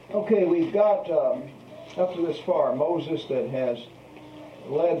Okay, we've got up to this far Moses that has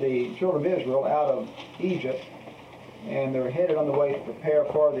led the children of Israel out of Egypt, and they're headed on the way to prepare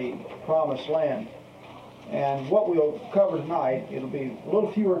for the promised land. And what we'll cover tonight, it'll be a little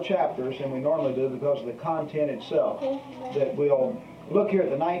fewer chapters than we normally do because of the content itself. That we'll look here at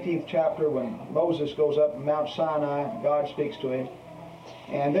the 19th chapter when Moses goes up Mount Sinai, God speaks to him.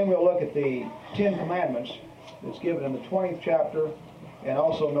 And then we'll look at the Ten Commandments that's given in the 20th chapter, and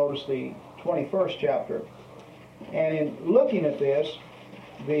also notice the 21st chapter. And in looking at this,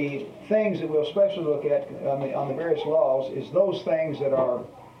 the things that we'll especially look at on the various laws is those things that are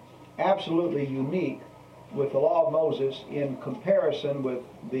absolutely unique with the law of Moses in comparison with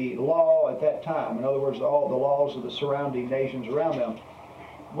the law at that time. In other words, all the laws of the surrounding nations around them.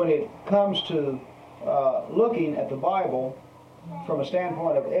 When it comes to looking at the Bible from a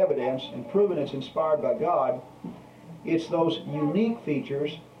standpoint of evidence and proving it's inspired by God, it's those unique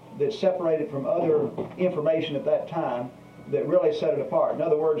features that separate it from other information at that time that really set it apart. In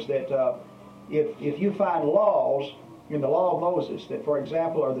other words, that if you find laws in the law of Moses that, for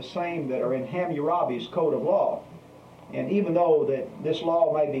example, are the same that are in Hammurabi's code of law, and even though that this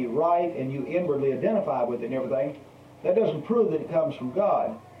law may be right and you inwardly identify with it and everything, that doesn't prove that it comes from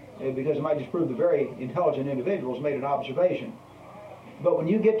God, because it might just prove the very intelligent individuals made an observation. But when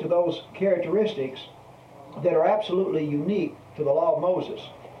you get to those characteristics that are absolutely unique to the law of Moses,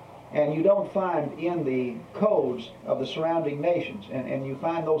 and you don't find in the codes of the surrounding nations, and you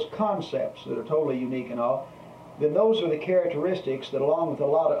find those concepts that are totally unique and all, then those are the characteristics that, along with a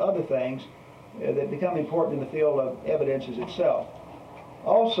lot of other things, that become important in the field of evidences itself.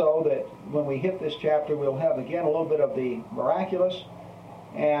 Also, that when we hit this chapter, we'll have again a little bit of the miraculous,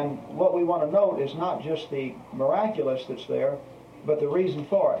 and what we want to note is not just the miraculous that's there, but the reason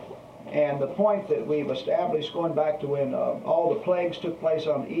for it. And the point that we've established going back to when all the plagues took place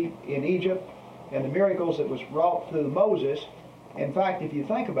in Egypt and the miracles that was wrought through Moses. In fact, if you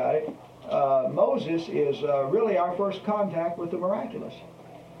think about it, Moses is really our first contact with the miraculous.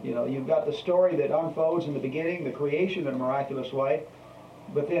 You know, you've got the story that unfolds in the beginning, the creation in a miraculous way,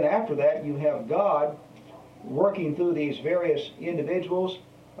 but then after that you have God working through these various individuals,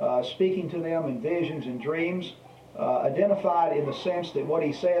 speaking to them in visions and dreams, identified in the sense that what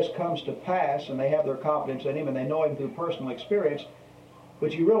he says comes to pass, and they have their confidence in him and they know him through personal experience,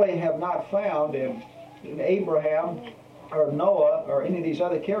 but you really have not found in Abraham or Noah or any of these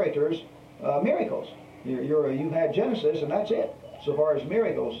other characters miracles. You've had Genesis, and that's it so far as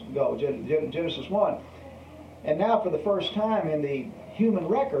miracles go, Genesis 1. And now for the first time in the human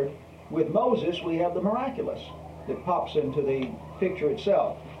record with Moses, we have the miraculous that pops into the picture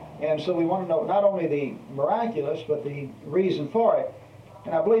itself. And so we want to know not only the miraculous, but the reason for it.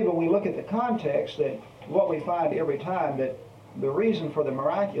 And I believe when we look at the context, that what we find every time, that the reason for the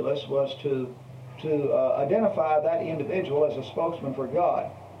miraculous was to identify that individual as a spokesman for God.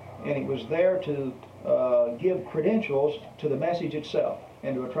 And he was there to give credentials to the message itself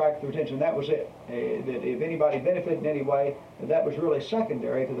and to attract their attention. That was it. That if anybody benefited in any way, that was really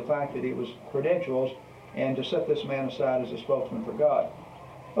secondary to the fact that it was credentials and to set this man aside as a spokesman for God.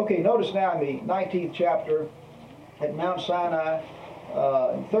 Okay, notice now in the 19th chapter at Mount Sinai,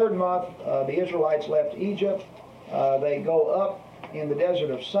 in the third month, the Israelites left Egypt. They go up in the desert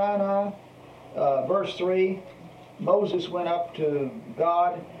of Sinai. Verse 3, Moses went up to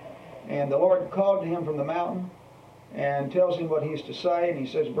God, and the Lord called to him from the mountain and tells him what he's to say. And he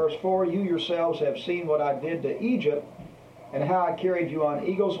says, verse 4, you yourselves have seen what I did to Egypt and how I carried you on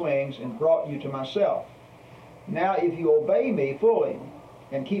eagle's wings and brought you to myself. Now if you obey me fully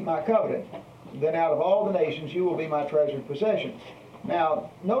and keep my covenant, then out of all the nations you will be my treasured possession. Now,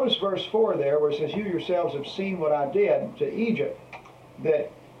 notice verse 4 there, where it says, you yourselves have seen what I did to Egypt.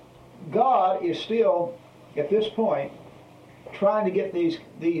 That God is still, at this point, trying to get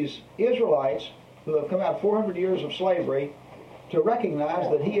these Israelites who have come out 400 years of slavery to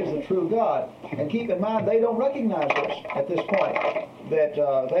recognize that he is the true God. And keep in mind, they don't recognize this at this point,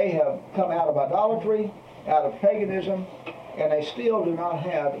 that they have come out of idolatry, out of paganism, and they still do not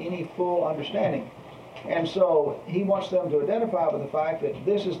have any full understanding. And so he wants them to identify with the fact that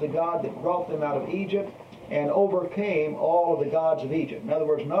this is the God that brought them out of Egypt and overcame all of the gods of Egypt. In other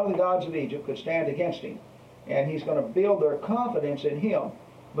words, none of the gods of Egypt could stand against him. And he's going to build their confidence in him.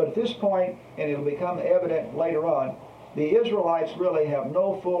 But at this point, and it'll become evident later on, the Israelites really have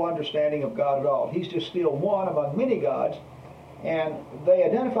no full understanding of God at all. He's just still one among many gods, and they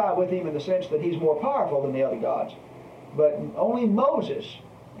identify with him in the sense that he's more powerful than the other gods. But only Moses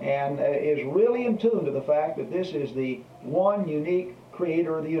is really in tune to the fact that this is the one unique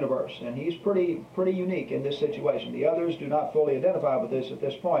creator of the universe, and he's pretty unique in this situation. The others do not fully identify with this at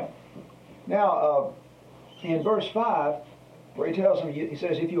this point. Now, in verse 5, where he tells them, he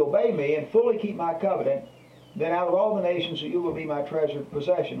says, if you obey me and fully keep my covenant, then out of all the nations you will be my treasured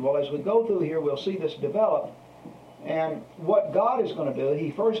possession. Well, as we go through here, we'll see this develop. And what God is going to do,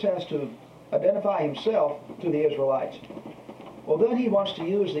 he first has to identify himself to the Israelites. Well, then he wants to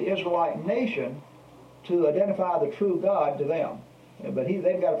use the Israelite nation to identify the true God to them. But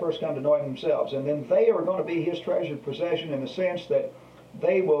they've got to first come to know him themselves. And then they are going to be his treasured possession in the sense that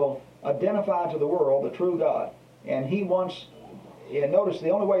they will identify to the world the true God. And he wants, and notice the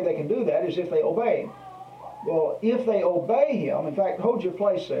only way they can do that is if they obey him. Well, if they obey him, in fact, hold your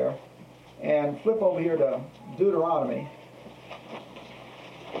place there and flip over here to Deuteronomy,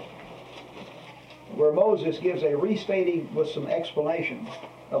 where Moses gives a restating with some explanation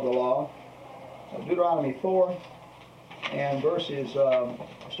of the law. Deuteronomy 4 and verses,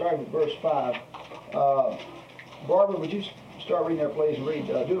 starting with verse 5. Barbara, would you start reading there, please, and read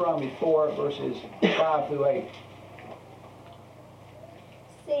Deuteronomy 4, verses 5 through 8.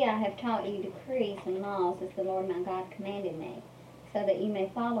 See, I have taught you decrees and laws as the Lord my God commanded me, so that you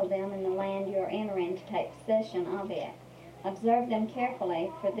may follow them in the land you are entering to take possession of it. Observe them carefully,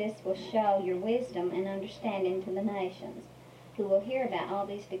 for this will show your wisdom and understanding to the nations, who will hear about all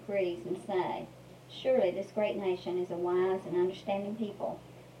these decrees and say, surely this great nation is a wise and understanding people.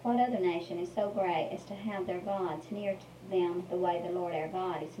 What other nation is so great as to have their gods near to them the way the Lord our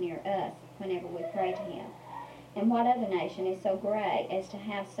God is near us whenever we pray to him? And what other nation is so great as to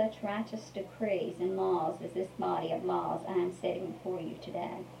have such righteous decrees and laws as this body of laws I am setting before you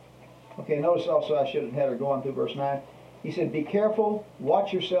today? Okay, notice also I should have had her go on through verse 9. He said, be careful,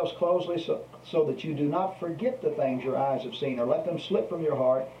 watch yourselves closely so that you do not forget the things your eyes have seen or let them slip from your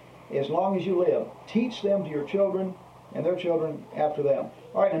heart as long as you live. Teach them to your children and their children after them.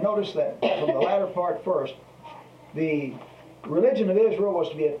 All right, now notice that from the latter part first, the religion of Israel was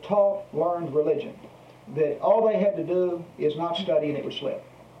to be a taught, learned religion. That all they had to do is not study and it would slip.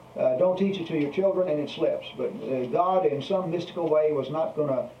 Don't teach it to your children and it slips. But God, in some mystical way, was not going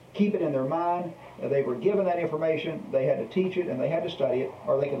to keep it in their mind. They were given that information. They had to teach it and they had to study it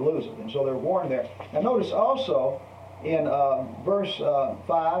or they could lose it. And so they're warned there. Now notice also in verse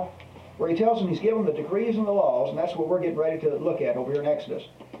 5, where he tells them he's given the decrees and the laws, and that's what we're getting ready to look at over here in Exodus.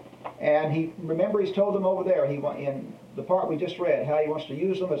 And remember he's told them over there, in the part we just read, how he wants to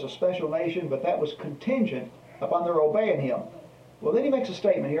use them as a special nation, but that was contingent upon their obeying him. Well, then he makes a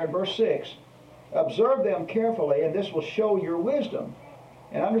statement here in verse 6, observe them carefully, and this will show your wisdom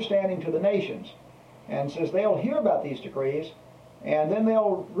and understanding to the nations. And says they'll hear about these decrees, and then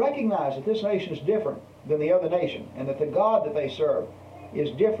they'll recognize that this nation is different than the other nation, and that the God that they serve is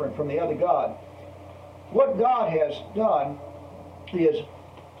different from the other God. What God has done is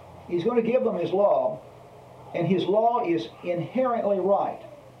he's going to give them his law, and his law is inherently right.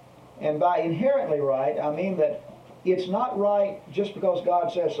 And by inherently right, I mean that it's not right just because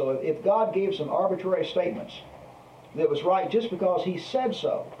God says so. If God gave some arbitrary statements that was right just because he said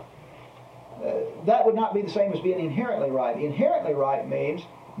so, that would not be the same as being inherently right. Inherently right means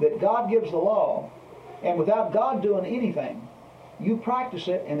that God gives the law, and without God doing anything, you practice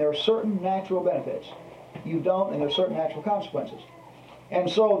it, and there are certain natural benefits. You don't, and there are certain natural consequences. And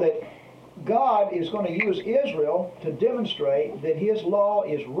so that God is going to use Israel to demonstrate that his law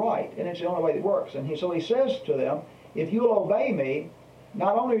is right, and it's the only way it works. And so he says to them, if you'll obey me,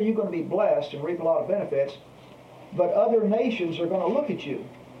 not only are you going to be blessed and reap a lot of benefits, but other nations are going to look at you,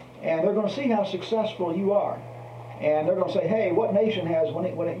 and they're going to see how successful you are. And they're going to say, hey, what nation has, when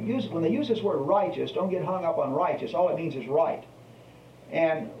they use this word righteous, don't get hung up on righteous. All it means is right.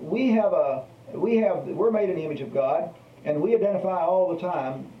 And we're made in the image of God, and we identify all the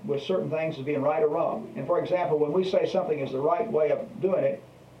time with certain things as being right or wrong. And for example, when we say something is the right way of doing it,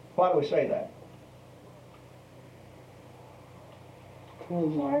 why do we say that?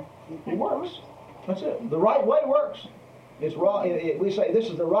 It works. That's it. The right way works. It's wrong. We say this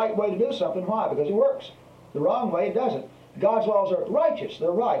is the right way to do something. Why? Because it works. The wrong way, it doesn't. God's laws are righteous.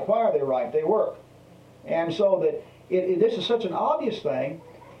 They're right. Why are they right? They work. And so that this is such an obvious thing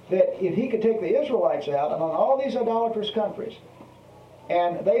that if he could take the Israelites out among all these idolatrous countries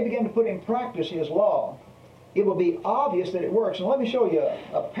and they begin to put in practice his law, it will be obvious that it works. And let me show you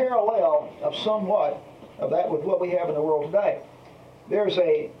a parallel of somewhat of that with what we have in the world today. There's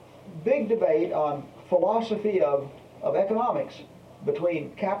a big debate on philosophy of economics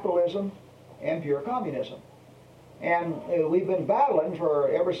between capitalism and pure communism. And we've been battling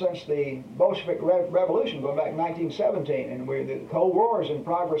ever since the Bolshevik Revolution, going back in 1917, and the Cold War is in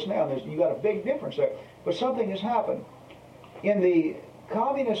progress now. You've got a big difference there. But something has happened. In the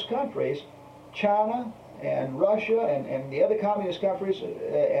communist countries, China and Russia and the other communist countries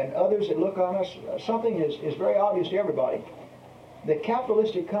and others that look on us, something is very obvious to everybody. The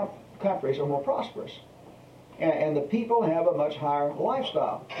capitalistic countries are more prosperous, and the people have a much higher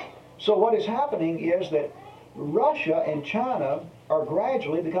lifestyle. So what is happening is that Russia and China are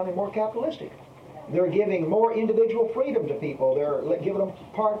gradually becoming more capitalistic. They're giving more individual freedom to people. They're giving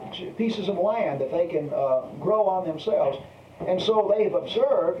them pieces of land that they can grow on themselves. And so they've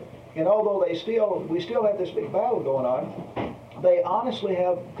observed, and although we still have this big battle going on, they honestly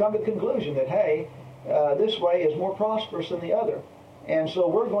have come to the conclusion that, hey, this way is more prosperous than the other. And so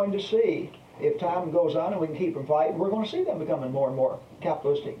we're going to see, if time goes on and we can keep them fighting, we're going to see them becoming more and more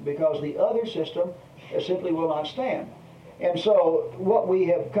capitalistic, because the other system simply will not stand. And so what we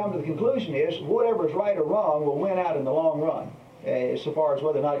have come to the conclusion is whatever is right or wrong will win out in the long run, so far as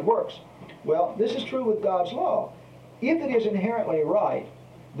whether or not it works. Well, this is true with God's law. If it is inherently right,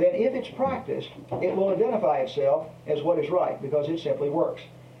 then if it's practiced, it will identify itself as what is right, because it simply works.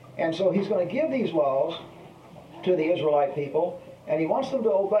 And so he's going to give these laws to the Israelite people, and he wants them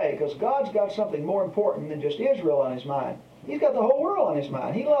to obey, because God's got something more important than just Israel on his mind. He's got the whole world on his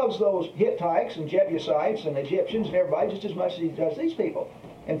mind. He loves those Hittites and Jebusites and Egyptians and everybody just as much as he does these people.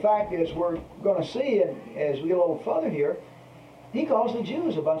 In fact, as we're going to see, and as we get a little further here, he calls the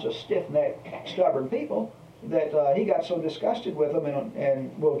Jews a bunch of stiff-necked, stubborn people, that he got so disgusted with them,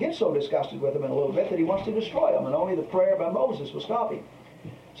 and will get so disgusted with them in a little bit, that he wants to destroy them, and only the prayer by Moses will stop him.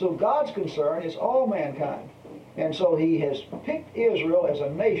 So God's concern is all mankind. And so he has picked Israel as a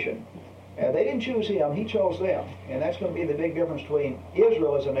nation. They didn't choose him, he chose them. And that's going to be the big difference between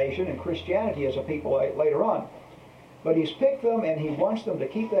Israel as a nation and Christianity as a people later on. But he's picked them, and he wants them to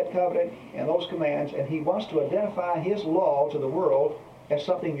keep that covenant and those commands, and he wants to identify his law to the world as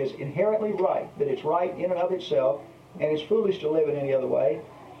something that's inherently right, that it's right in and of itself, and it's foolish to live in any other way.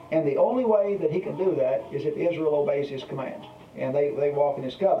 And the only way that he can do that is if Israel obeys his commands, and they walk in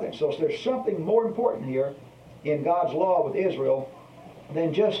his covenant. So there's something more important here in God's law with Israel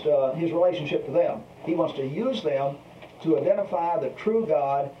than just his relationship to them. He wants to use them to identify the true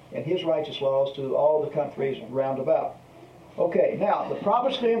God and his righteous laws to all the countries round about. Okay, now, the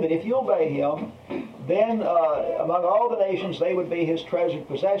promise to him that if you obey him, then among all the nations they would be his treasured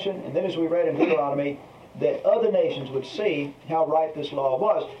possession. And then, as we read in Deuteronomy, that other nations would see how right this law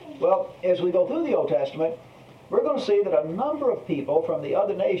was. Well, as we go through the Old Testament, we're going to see that a number of people from the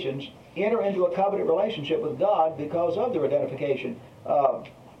other nations enter into a covenant relationship with God because of their identification.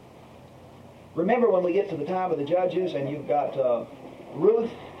 Remember when we get to the time of the Judges, and you've got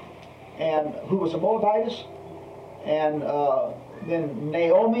Ruth, and who was a Moabitess, and then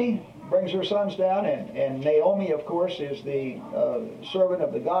Naomi brings her sons down, and Naomi, of course, is the servant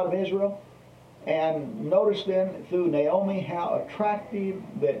of the God of Israel. And notice then through Naomi how attractive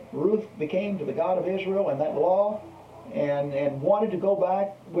that Ruth became to the God of Israel and that law, and wanted to go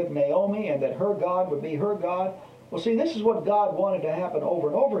back with Naomi, and that her God would be her God. Well, see, this is what God wanted to happen over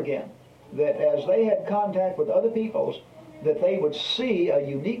and over again, that as they had contact with other peoples, that they would see a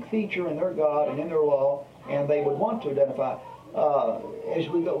unique feature in their God and in their law, and they would want to identify. As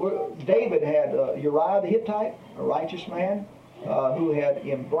we go, David had Uriah the Hittite, a righteous man, who had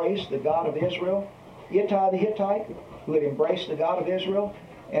embraced the God of Israel. Ittai the Hittite, who had embraced the God of Israel.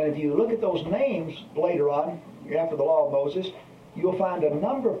 And if you look at those names later on, after the law of Moses, you'll find a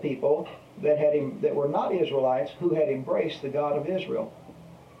number of people that were not Israelites who had embraced the God of Israel.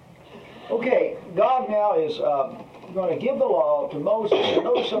 Okay, God now is going to give the law to Moses. And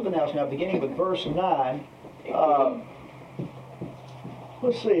notice something else now, beginning with verse 9.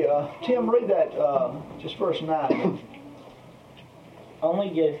 Let's see, Tim, read that, just verse 9.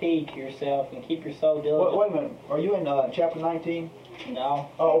 Only give heed to yourself and keep your soul diligent. Wait a minute, are you in chapter 19? No.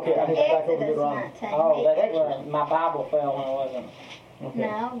 Oh, okay, I think back over to Exodus Deuteronomy. 19. Oh, that's where my Bible fell when it wasn't. Okay.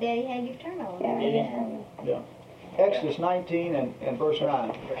 No, Daddy had you turn over. Did he? Yeah. Exodus 19 and verse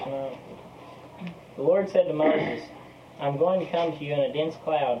 9. Verse 9. The Lord said to Moses, I'm going to come to you in a dense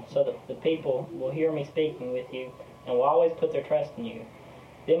cloud, so that the people will hear me speaking with you, and will always put their trust in you.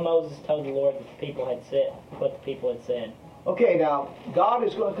 Then Moses told the Lord that the people had said what the people had said. Okay, now, God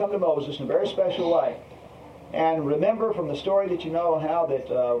is going to come to Moses in a very special way. And remember from the story that you know how that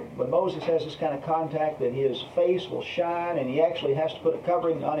when Moses has this kind of contact, that his face will shine, and he actually has to put a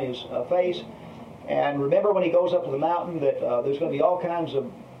covering on his face. And remember when he goes up to the mountain that there's going to be all kinds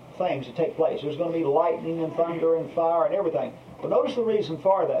of things that take place. There's going to be lightning and thunder and fire and everything. But notice the reason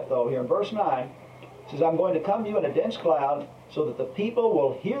for that, though, here in verse 9. It says, I'm going to come to you in a dense cloud so that the people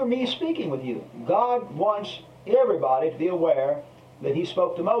will hear me speaking with you. God wants everybody to be aware that he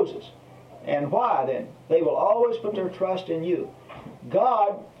spoke to Moses. And why then? They will always put their trust in you.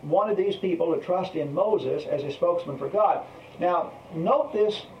 God wanted these people to trust in Moses as a spokesman for God. Now, note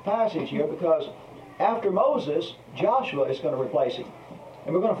this passage here, because after Moses, Joshua is going to replace him.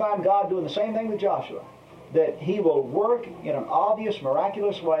 And we're going to find God doing the same thing with Joshua, that he will work in an obvious,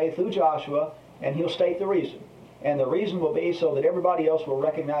 miraculous way through Joshua, and he'll state the reason. And the reason will be so that everybody else will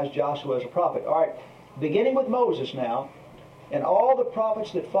recognize Joshua as a prophet. All right, beginning with Moses now, and all the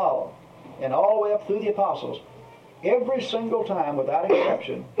prophets that follow, and all the way up through the apostles, every single time, without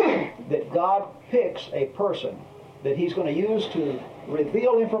exception, that God picks a person that he's going to use to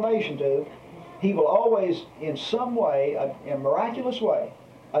reveal information to, he will always, in some way, in a miraculous way,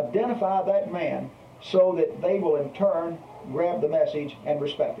 identify that man so that they will in turn grab the message and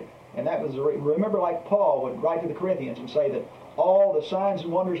respect it. And that was, remember, like Paul would write to the Corinthians and say that all the signs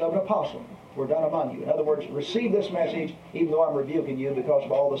and wonders of an apostle were done among you. In other words, receive this message even though I'm rebuking you because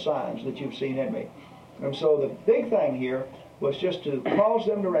of all the signs that you've seen in me. And so the big thing here was just to cause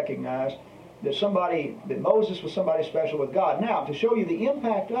them to recognize that Moses was somebody special with God. Now, to show you the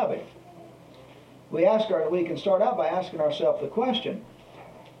impact of it, we can start out by asking ourselves the question,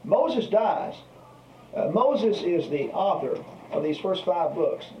 Moses dies. Moses is the author of these first 5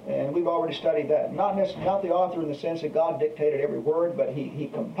 books, and we've already studied that. Not the author in the sense that God dictated every word, but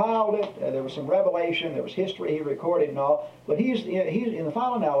he compiled it. There was some revelation, there was history he recorded and all. But he's in the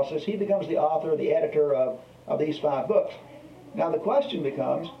final analysis, he becomes the author, the editor of these 5 books. Now the question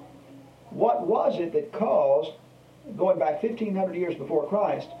becomes, what was it that caused, going back 1,500 years before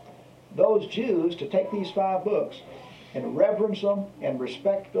Christ, those Jews to take these 5 books and reverence them and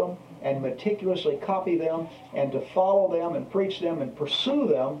respect them and meticulously copy them and to follow them and preach them and pursue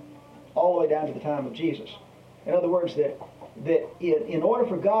them all the way down to the time of Jesus? In other words, that in order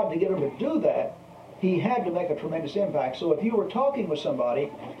for God to get them to do that, he had to make a tremendous impact. So if you were talking with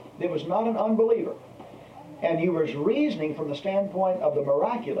somebody that was not an unbeliever, and you were reasoning from the standpoint of the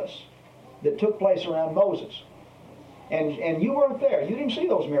miraculous that took place around Moses, and you weren't there, you didn't see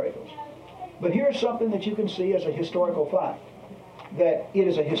those miracles, but here's something that you can see as a historical fact, that it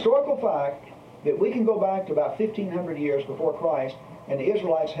is a historical fact that we can go back to about 1,500 years before Christ, and the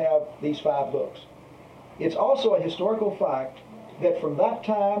Israelites have these 5 books. It's also a historical fact that from that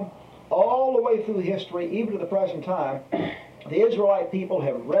time all the way through history, even to the present time, the Israelite people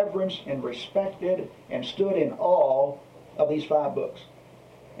have reverenced and respected and stood in awe of these 5 books.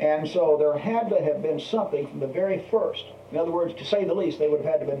 And so there had to have been something from the very first. In other words, to say the least, they would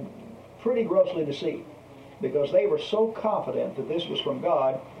have had to have been pretty grossly deceived, because they were so confident that this was from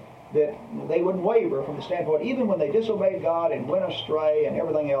God that they wouldn't waver from the standpoint, even when they disobeyed God and went astray and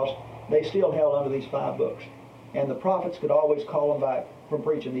everything else, they still held under these 5 books. And the prophets could always call them back from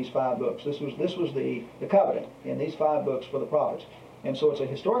preaching these 5 books. This was the covenant in these 5 books for the prophets. And so it's a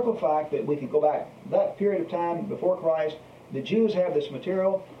historical fact that we can go back that period of time before Christ. The Jews have this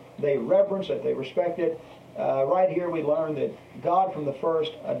material. They reverence it. They respect it. Right here we learn that God from the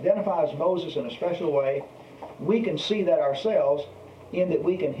first identifies Moses in a special way. We can see that ourselves in that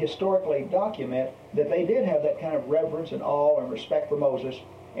we can historically document that they did have that kind of reverence and awe and respect for Moses,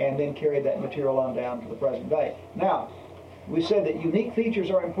 and then carried that material on down to the present day. Now, we said that unique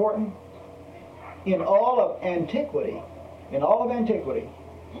features are important. In all of antiquity,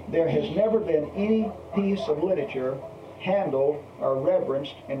 there has never been any piece of literature handled or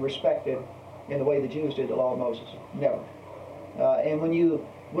reverenced and respected in the way the Jews did the law of Moses. Never. And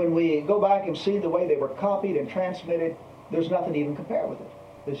when we go back and see the way they were copied and transmitted, there's nothing to even compare with it.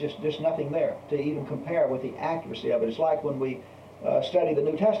 There's just nothing there to even compare with the accuracy of it. It's like when we study the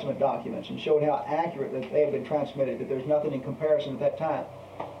New Testament documents and showed how accurate that they have been transmitted, that there's nothing in comparison at that time.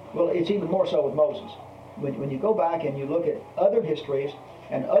 Well, it's even more so with Moses. When you go back and you look at other histories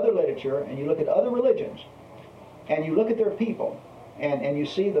and other literature and you look at other religions and you look at their people and you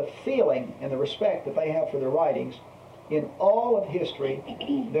see the feeling and the respect that they have for their writings, in all of history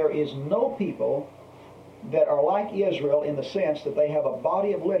there is no people that are like Israel in the sense that they have a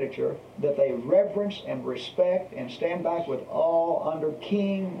body of literature that they reverence and respect and stand back with awe under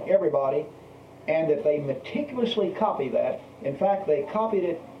king, everybody, and that they meticulously copy that. In fact, they copied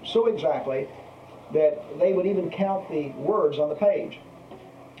it so exactly that they would even count the words on the page.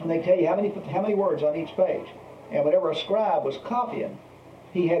 And they tell you how many words on each page. And whenever a scribe was copying,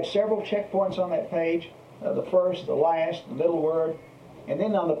 he had several checkpoints on that page, the first, the last, the middle word, and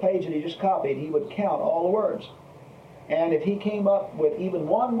then on the page that he just copied, he would count all the words. And if he came up with even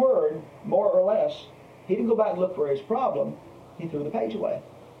one word, more or less, he didn't go back and look for his problem. He threw the page away.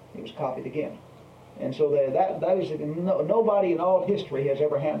 It was copied again. And so that is, nobody in all history has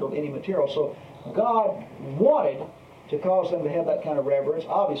ever handled any material. So God wanted to cause them to have that kind of reverence.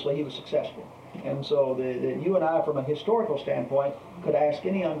 Obviously, he was successful. And so you and I, from a historical standpoint, could ask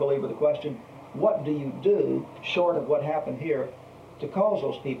any unbeliever the question, what do you do, short of what happened here, to cause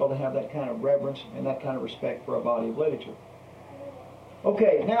those people to have that kind of reverence and that kind of respect for a body of literature?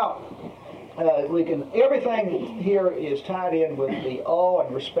 Okay, now, everything here is tied in with the awe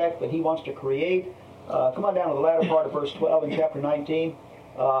and respect that he wants to create. Come on down to the latter part of verse 12 in chapter 19.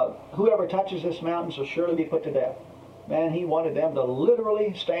 Whoever touches this mountain shall surely be put to death. Man, he wanted them to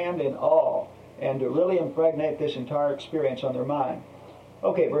literally stand in awe and to really impregnate this entire experience on their mind.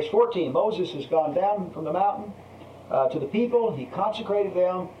 Okay, verse 14. Moses has gone down from the mountain to the people. He consecrated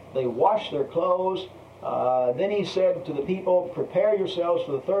them. They washed their clothes. Then he said to the people, prepare yourselves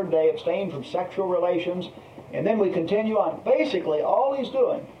for the third day, abstain from sexual relations. And then we continue on. Basically, all he's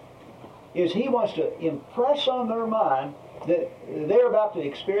doing is he wants to impress on their mind that they're about to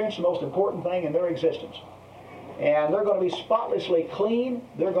experience the most important thing in their existence. And they're going to be spotlessly clean.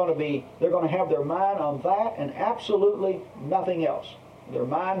 They're going to have their mind on that and absolutely nothing else. Their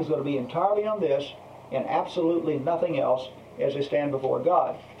mind is going to be entirely on this and absolutely nothing else as they stand before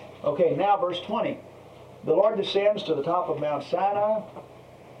God. Okay, now verse 20. The Lord descends to the top of Mount Sinai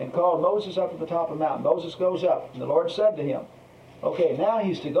and called Moses up to the top of the mountain. Moses goes up, and the Lord said to him, okay, now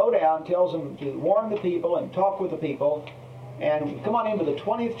he's to go down, tells him to warn the people and talk with the people. And come on into the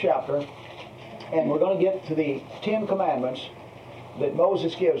 20th chapter, and we're going to get to the 10 commandments that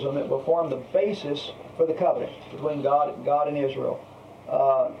Moses gives them that will form the basis for the covenant between God and Israel.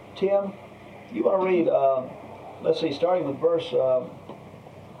 Tim, you want to read, let's see, starting with verse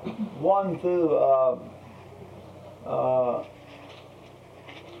 1 through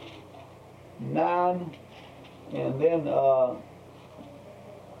 9, and then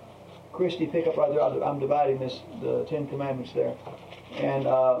Christy, pick up right there. I'm dividing the 10 commandments there. And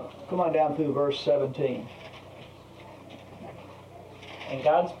come on down through verse 17. And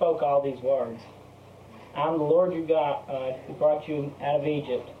God spoke all these words. I am the Lord your God who brought you out of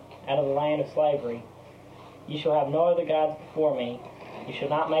Egypt, out of the land of slavery. You shall have no other gods before me. You shall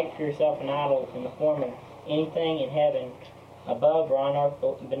not make for yourself an idol in the form of anything in heaven, above or on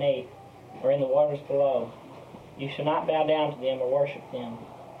earth beneath, or in the waters below. You shall not bow down to them or worship them.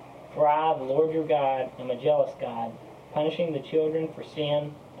 For I, the Lord your God, am a jealous God, punishing the children for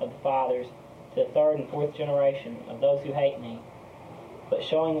sin of the fathers to the third and fourth generation of those who hate me, but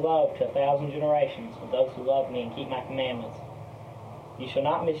showing love to 1,000 generations of those who love me and keep my commandments. You shall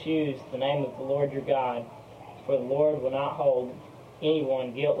not misuse the name of the Lord your God, for the Lord will not hold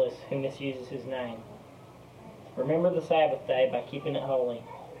anyone guiltless who misuses his name. Remember the Sabbath day by keeping it holy.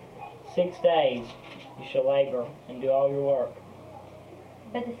 6 days you shall labor and do all your work.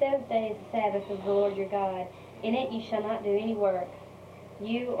 But the seventh day is the Sabbath of the Lord your God. In it you shall not do any work,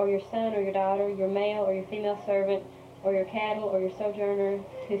 you or your son or your daughter, your male or your female servant, or your cattle or your sojourner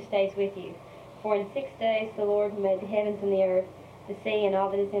who stays with you. For in 6 days the Lord made the heavens and the earth, the sea and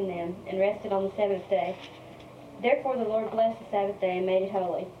all that is in them, and rested on the seventh day. Therefore the Lord blessed the Sabbath day and made it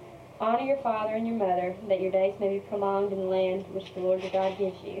holy. Honor your father and your mother, that your days may be prolonged in the land which the Lord your God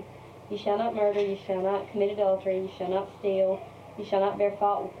gives you. You shall not murder, you shall not commit adultery, you shall not steal, you shall not bear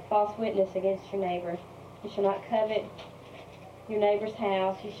false witness against your neighbor. You shall not covet your neighbor's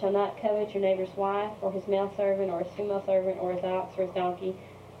house. You shall not covet your neighbor's wife, or his male servant, or his female servant, or his ox, or his donkey,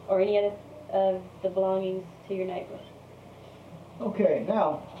 or any other of the belongings to your neighbor. Okay,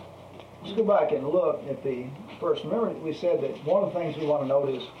 now, let's go back and look at the first. Remember, we said that one of the things we want to note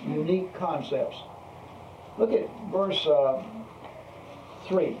is unique concepts. Look at verse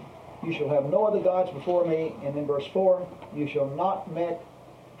 3. You shall have no other gods before me. And then verse 4, you shall not make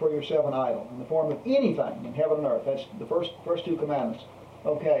for yourself an idol in the form of anything in heaven and earth. That's the first two commandments.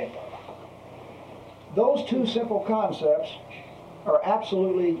 Okay. Those two simple concepts are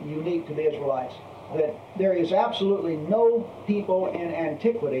absolutely unique to the Israelites. That there is absolutely no people in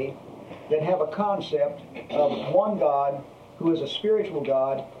antiquity that have a concept of one God who is a spiritual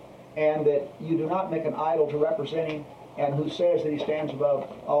God, and that you do not make an idol to represent him, and who says that he stands above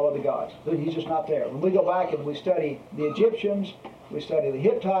all other gods. He's just not there. When we go back and we study the Egyptians, we study the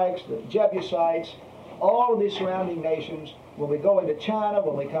Hittites, the Jebusites, all of these surrounding nations, when we go into China,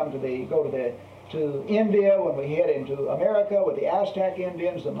 when we to India, when we head into America with the Aztec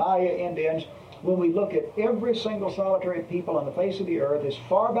Indians, the Maya Indians, when we look at every single solitary people on the face of the earth, as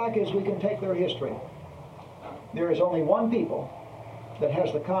far back as we can take their history, there is only one people that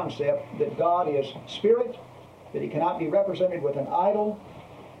has the concept that God is spirit, that he cannot be represented with an idol,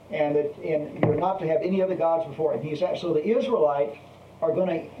 and that you're not to have any other gods before him. So the Israelites are going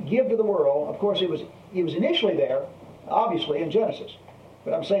to give to the world, of course it was initially there, obviously, in Genesis.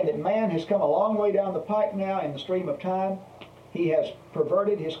 But I'm saying that man has come a long way down the pike now in the stream of time, He has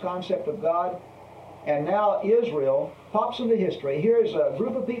perverted his concept of God. And now Israel pops into history. Here's a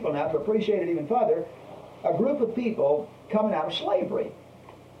group of people now, to appreciate it even further, a group of people coming out of slavery.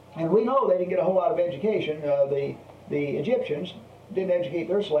 And we know they didn't get a whole lot of education. The Egyptians didn't educate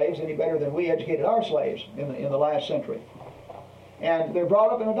their slaves any better than we educated our slaves in the last century. And they're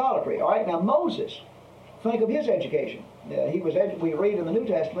brought up in idolatry. All right, now Moses, think of his education. We read in the New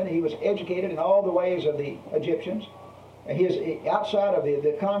Testament, he was educated in all the ways of the Egyptians. Outside of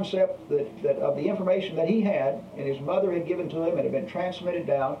the concept that of the information that he had, and his mother had given to him and had been transmitted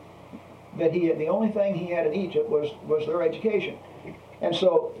down, that the only thing he had in Egypt was their education. And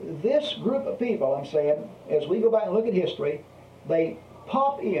so this group of people, I'm saying, as we go back and look at history, they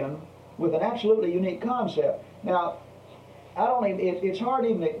pop in with an absolutely unique concept. Now, it's hard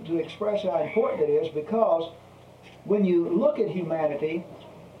even to express how important it is, because when you look at humanity,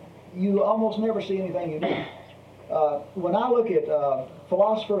 you almost never see anything unique. When I look at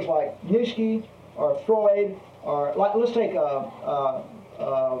philosophers like Nietzsche or Freud, or let's take the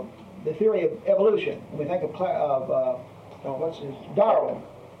theory of evolution. When we think of Darwin.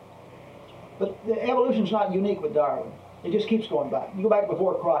 But the evolution's not unique with Darwin. It just keeps going back. You go back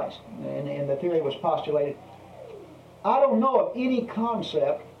before Christ, and the theory was postulated. I don't know of any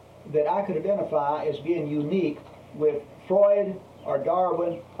concept that I could identify as being unique with Freud or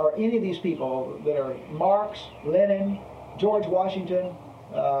Darwin or any of these people that are Marx, Lenin, George Washington,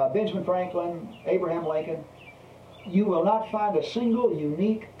 Benjamin Franklin, Abraham Lincoln. You will not find a single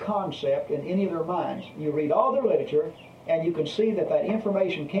unique concept in any of their minds. You read all their literature, and you can see that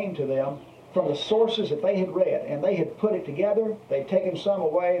information came to them from the sources that they had read, and they had put it together. They'd taken some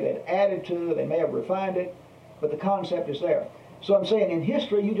away, they'd added to, they may have refined it, but the concept is there. So I'm saying in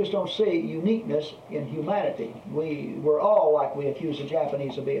history, you just don't see uniqueness in humanity. We're all like we accuse the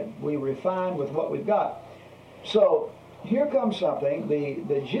Japanese of being. We refine with what we've got. So here comes something.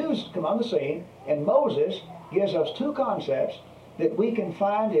 The Jews come on the scene, and Moses gives us two concepts that we can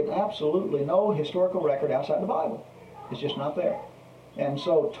find in absolutely no historical record outside the Bible. It's just not there. And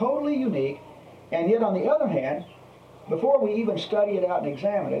so totally unique. And yet on the other hand, before we even study it out and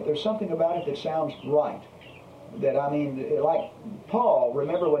examine it, there's something about it that sounds right. That, I mean, like Paul,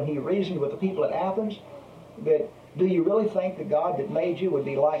 remember when he reasoned with the people at Athens, that do you really think the God that made you would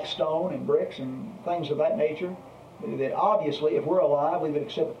be like stone and bricks and things of that nature? That obviously if we're alive, we would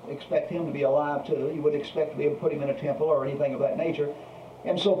expect him to be alive too. You would expect to be able to put him in a temple or anything of that nature.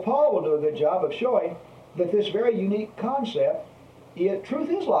 And so Paul will do a good job of showing that this very unique concept, truth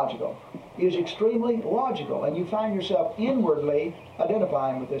is logical, is extremely logical, and you find yourself inwardly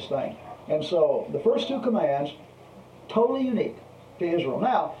identifying with this thing. And so the first two commands, totally unique to Israel.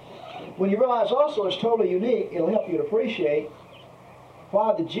 Now, when you realize also it's totally unique, it'll help you to appreciate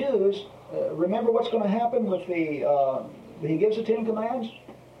why the Jews, remember what's going to happen with he gives the 10 commands,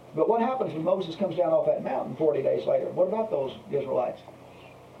 but what happens when Moses comes down off that mountain 40 days later? What about those Israelites?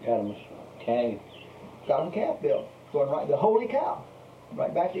 Got them a calf. Got them a calf built, going right, the holy cow,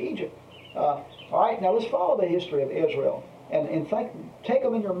 right back to Egypt. All right, now let's follow the history of Israel. And take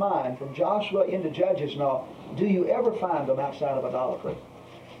them in your mind from Joshua into Judges and all. Do you ever find them outside of idolatry?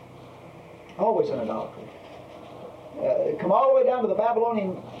 Always in idolatry. Come all the way down to the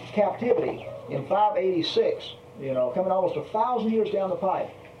Babylonian captivity in 586, coming almost 1,000 years down the pipe.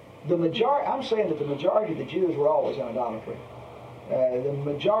 I'm saying that the majority of the Jews were always in idolatry. The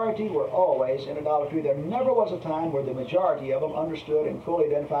majority were always in idolatry. There never was a time where the majority of them understood and fully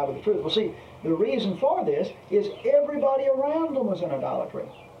identified with the truth. Well, see, the reason for this is everybody around them was in idolatry.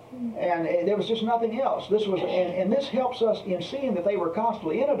 And there was just nothing else. And this helps us in seeing that they were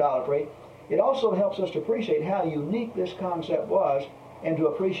constantly in idolatry. It also helps us to appreciate how unique this concept was and to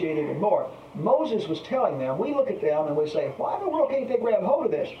appreciate it even more. Moses was telling them, we look at them and we say, why in the world can't they grab hold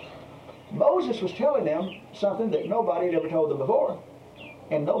of this? Moses was telling them something that nobody had ever told them before,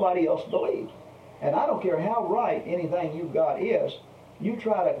 and nobody else believed. And I don't care how right anything you've got is, you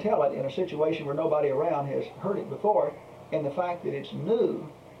try to tell it in a situation where nobody around has heard it before, and the fact that it's new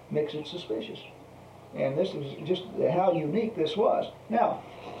makes it suspicious. And this is just how unique this was. Now,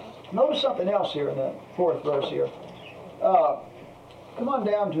 notice something else here in the 4th verse here. Come on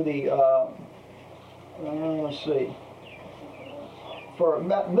down to the, let's see. Right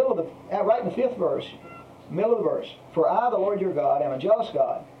in the 5th verse, middle of the verse. For I, the Lord your God, am a jealous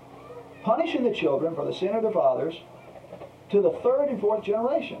God, punishing the children for the sin of their fathers to the 3rd and 4th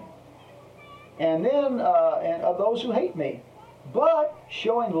generation, and then and of those who hate me, but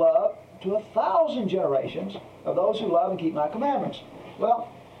showing love to 1,000 generations of those who love and keep my commandments.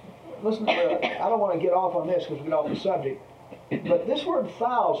 Well, listen, I don't want to get off on this because we get off the subject, but this word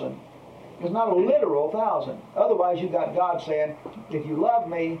 1,000 It's not a literal 1,000. Otherwise, you've got God saying, if you love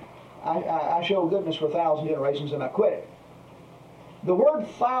me, I show goodness for 1,000 generations and I quit it. The word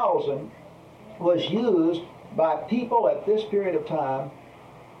 1,000 was used by people at this period of time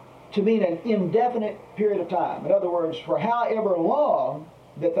to mean an indefinite period of time. In other words, for however long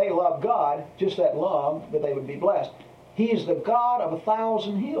that they love God, just that long that they would be blessed. He's the God of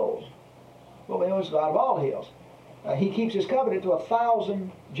 1,000 hills. Well, we know He's the God of all hills. He keeps His covenant to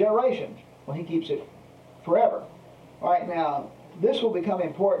 1,000 generations. Well, He keeps it forever. All right, now, this will become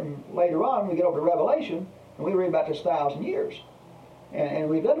important later on when we get over to Revelation, and we read about this 1,000 years. And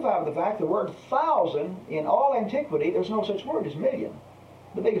we identify with the fact the word 1,000, in all antiquity, there's no such word as million.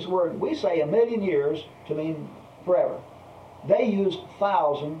 The biggest word, we say 1,000,000 years to mean forever. They used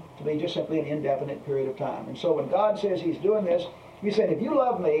 1,000 to be just simply an indefinite period of time. And so when God says He's doing this, He's saying, if you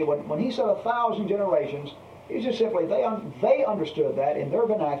love me, when He said 1,000 generations, He's just simply, they understood that in their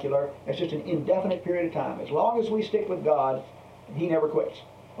vernacular as just an indefinite period of time. As long as we stick with God, He never quits.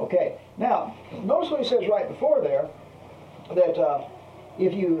 Okay, now, notice what He says right before there, that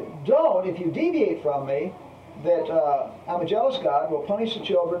if you deviate from me, that I'm a jealous God, will punish the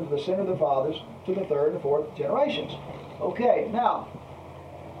children for the sin of their fathers to the third and fourth generations. Okay, now,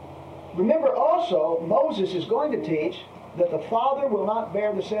 remember also, Moses is going to teach that the Father will not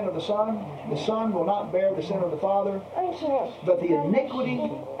bear the sin of the Son will not bear the sin of the Father, but the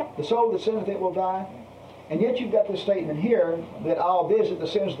iniquity, the soul that sinneth it will die. And yet you've got this statement here that I'll visit the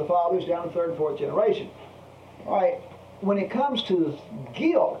sins of the fathers down to the third and fourth generation. All right, when it comes to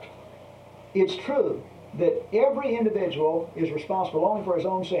guilt, it's true that every individual is responsible only for his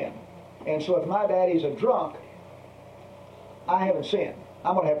own sin. And so if my daddy's a drunk, I haven't sinned.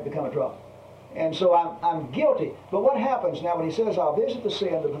 I'm going to have to become a drunk. And so I'm guilty. But what happens now when He says, I'll visit the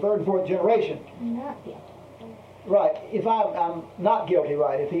sin of the third and fourth generation? Not guilty. Right. If I'm not guilty,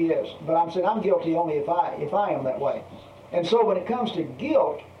 right, if He is. But I'm saying I'm guilty only if I am that way. And so when it comes to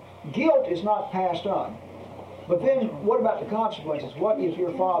guilt is not passed on. But then what about the consequences? What if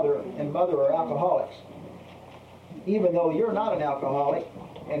your father and mother are alcoholics? Even though you're not an alcoholic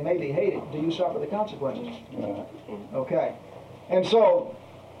and may be hated, do you suffer the consequences? Okay. And so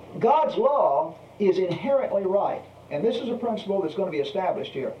God's law is inherently right. And this is a principle that's going to be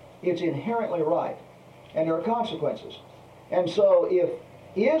established here. It's inherently right. And there are consequences. And so if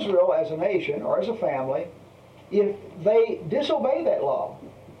Israel as a nation or as a family, if they disobey that law,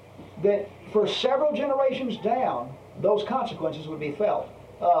 that for several generations down, those consequences would be felt.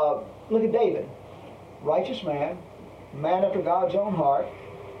 Look at David. Righteous man after God's own heart.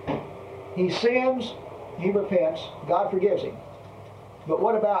 He sins, he repents, God forgives him. But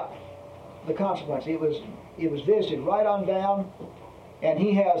what about the consequence? It was visited right on down, and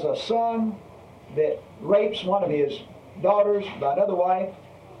he has a son that rapes one of his daughters by another wife.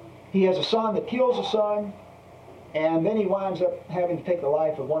 He has a son that kills a son, and then he winds up having to take the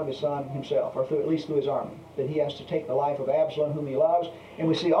life of one of his sons himself, or at least through his army. That he has to take the life of Absalom, whom he loves. And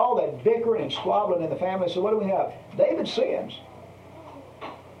we see all that bickering and squabbling in the family. So what do we have? David sins.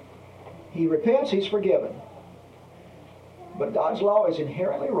 He repents, he's forgiven. But God's law is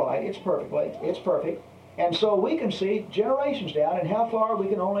inherently right. It's perfect. And so we can see generations down, and how far we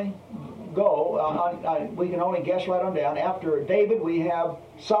can only go. We can only guess right on down. After David, we have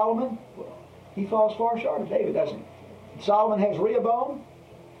Solomon. He falls far short of David, doesn't he? Solomon has Rehoboam,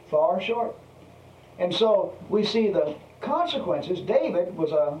 far short. And so we see the consequences. David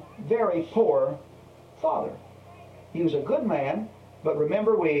was a very poor father. He was a good man, but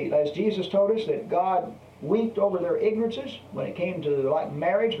remember, as Jesus told us, that God wept over their ignorances when it came to like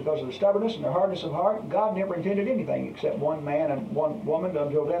marriage because of the stubbornness and their hardness of heart. God never intended anything except one man and one woman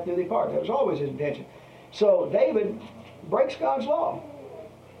until death do they part. That was always His intention. So David breaks God's law,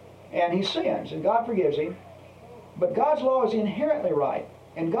 and he sins, and God forgives him. But God's law is inherently right,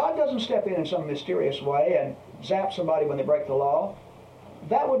 and God doesn't step in some mysterious way and zap somebody when they break the law.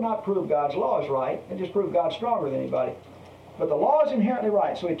 That would not prove God's law is right. It just proved God's stronger than anybody. But the law is inherently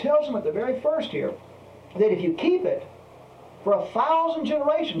right. So He tells them at the very first here that if you keep it for 1,000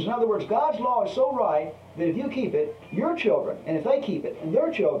 generations, in other words, God's law is so right that if you keep it, your children, and if they keep it, and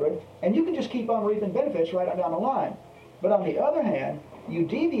their children, and you can just keep on reaping benefits right on down the line. But on the other hand, you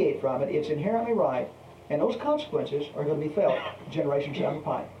deviate from it, it's inherently right, and those consequences are going to be felt generations down the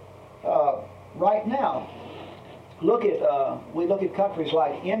pipe. Right now, we look at countries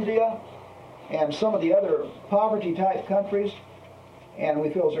like India and some of the other poverty-type countries, and we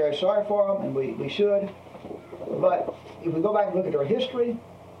feel very sorry for them, and we should. But if we go back and look at their history,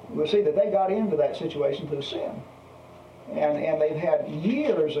 we'll see that they got into that situation through sin. And they've had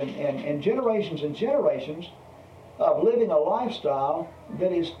years and generations of living a lifestyle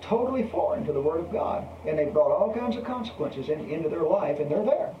that is totally foreign to the Word of God. And they've brought all kinds of consequences into their life, and they're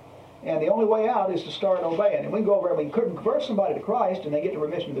there. And the only way out is to start obeying. And we can go over and we couldn't convert somebody to Christ and they get the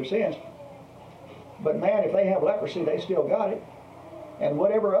remission of their sins. But man, if they have leprosy, they still got it. And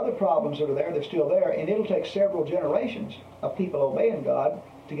whatever other problems that are there, they're still there. And it'll take several generations of people obeying God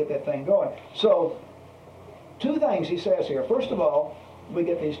to get that thing going. So, two things he says here. First of all, we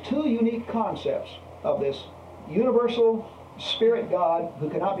get these two unique concepts of this universal spirit God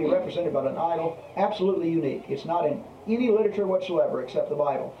who cannot be represented by an idol. Absolutely unique. It's not in any literature whatsoever except the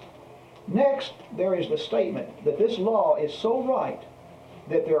Bible. Next, there is the statement that this law is so right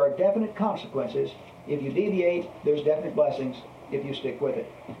that there are definite consequences. If you deviate, there's definite blessings if you stick with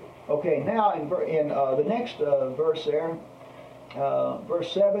it. Okay, now in the next verse there,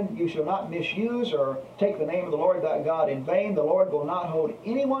 verse 7, you shall not misuse or take the name of the Lord thy God in vain. The Lord will not hold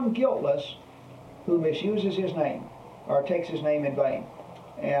anyone guiltless who misuses his name or takes his name in vain.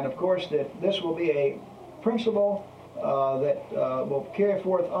 And of course that this will be a principle that will carry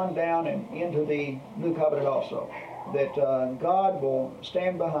forth on down and into the New Covenant also. That God will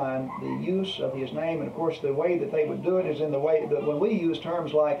stand behind the use of his name. And of course the way that they would do it is in the way that when we use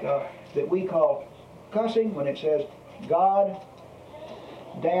terms like that we call cussing, when it says God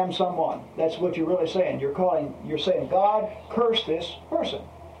damn someone, that's what you're really saying. You're saying God curse this person.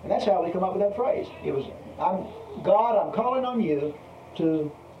 And that's how they come up with that phrase. It was, God, I'm calling on you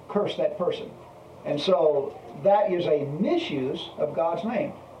to curse that person. And so that is a misuse of God's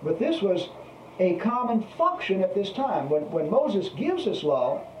name. But this was a common function at this time. When Moses gives this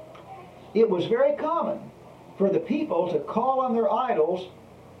law, it was very common for the people to call on their idols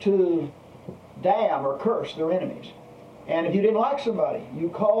to damn or curse their enemies. And if you didn't like somebody, you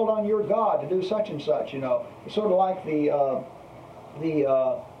called on your God to do such and such, you know. It's sort of like the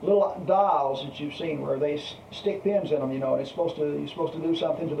little dials that you've seen where they stick pins in them, you know, and you're supposed to do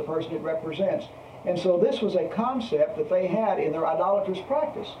something to the person it represents. And so this was a concept that they had in their idolatrous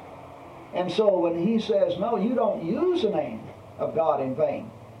practice. And so when he says, no, you don't use the name of God in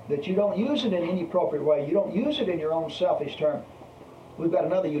vain, that you don't use it in any appropriate way, you don't use it in your own selfish term, we've got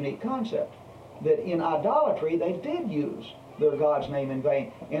another unique concept. That in idolatry, they did use their God's name in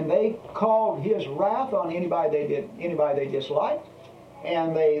vain. And they called his wrath on anybody they disliked.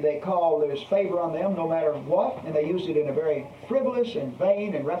 And they called his favor on them no matter what. And they used it in a very frivolous and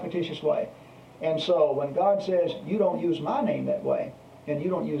vain and repetitious way. And so when God says, you don't use my name that way, and you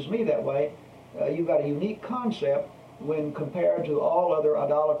don't use me that way, you've got a unique concept when compared to all other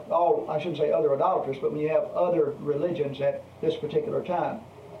other idolaters, but when you have other religions at this particular time.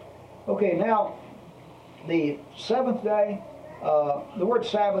 Okay, now, the seventh day, the word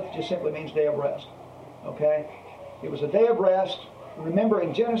Sabbath just simply means day of rest. Okay? It was a day of rest. Remember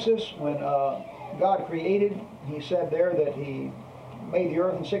in Genesis, when God created, he said there that he made the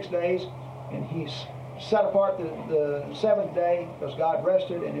earth in 6 days, and he set apart the seventh day because God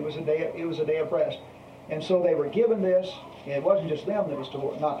rested, and it was a day of rest. And so they were given this, and it wasn't just them that was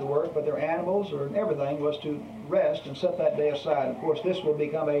not to work, but their animals or everything was to rest and set that day aside. Of course, this will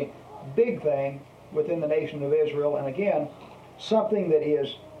become a big thing within the nation of Israel, and again, something that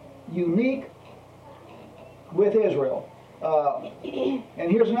is unique with Israel.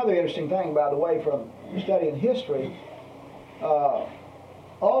 And here's another interesting thing, by the way, from studying history. All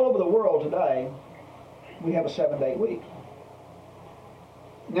over the world today, we have a 7-day week.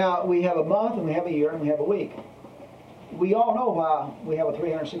 Now, we have a month, and we have a year, and we have a week. We all know why we have a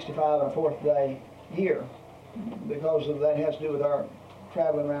 365 and a 4th day year, because that has to do with our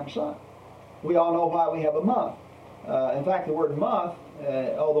traveling around the sun. We all know why we have a month. In fact, the word month,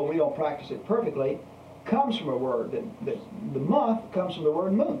 although we don't practice it perfectly, comes from a word. That the month comes from the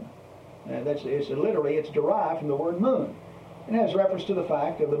word moon. It's derived from the word moon. It has reference to the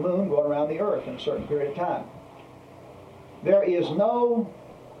fact of the moon going around the earth in a certain period of time. There is no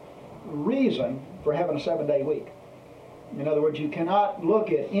reason for having a 7-day week. In other words, you cannot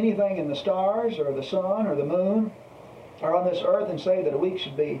look at anything in the stars or the sun or the moon or on this earth and say that a week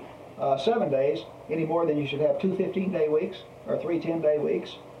should be 7 days any more than you should have 2 15-day weeks or 3 10-day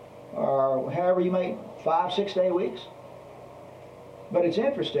weeks or however you make 5 6-day weeks. But it's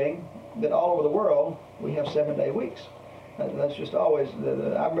interesting that all over the world we have 7-day weeks. That's just always,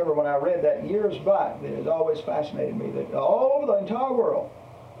 I remember when I read that years back, it always fascinated me that all over the entire world,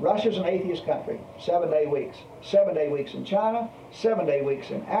 Russia's an atheist country, 7-day weeks. 7-day weeks in China, 7-day weeks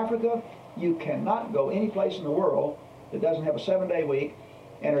in Africa. You cannot go any place in the world that doesn't have a 7-day week,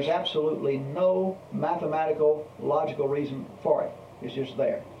 and there's absolutely no mathematical, logical reason for it. It's just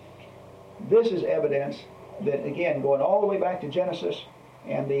there. This is evidence that, again, going all the way back to Genesis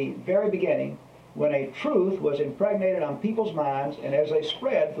and the very beginning, when a truth was impregnated on people's minds, and as they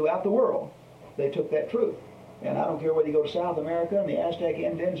spread throughout the world, they took that truth. And I don't care whether you go to South America and the Aztec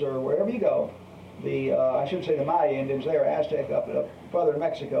Indians or wherever you go, I should say the Maya Indians, they are Aztec up further in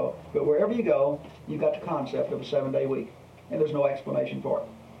Mexico, but wherever you go, you've got the concept of a 7-day week, and there's no explanation for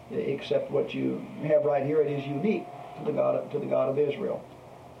it, except what you have right here. It is unique to the God of Israel.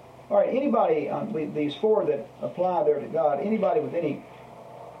 All right, anybody on these four that apply there to God, anybody with any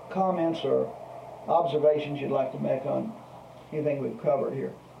comments or observations you'd like to make on anything we've covered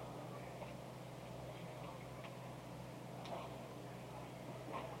here?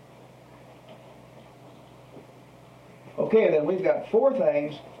 Okay, then we've got four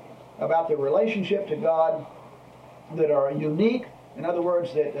things about the relationship to God that are unique. In other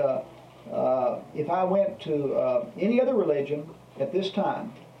words, that if I went to any other religion at this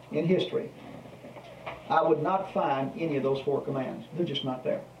time in history, I would not find any of those four commands. They're just not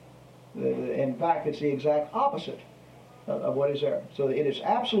there. In fact, it's the exact opposite of what is there. So it is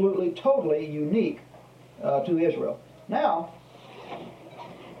absolutely, totally unique to Israel. Now,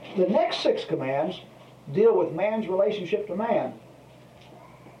 the next 6 commands deal with man's relationship to man.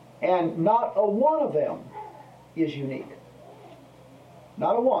 And not a one of them is unique.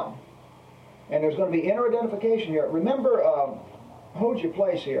 Not a one. And there's going to be inner identification here. Remember, hold your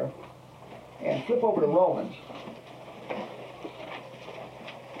place here and flip over to Romans.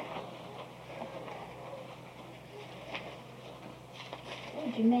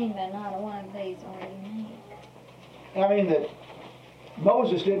 What do you mean by not one of these are unique? I mean that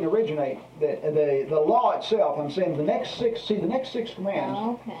Moses didn't originate the law itself. I'm saying the next 6 commands.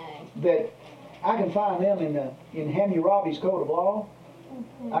 Oh, okay. That I can find them in Hammurabi's Code of Law.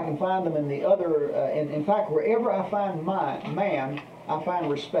 Okay. I can find them in the other. In fact, wherever I find man, I find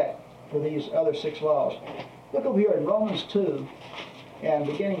respect for these other 6 laws. Look over here in Romans 2, and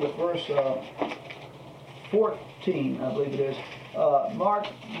beginning with verse 14, I believe it is. Mark,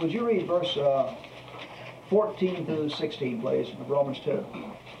 would you read verse 14 through 16, please, of Romans 2?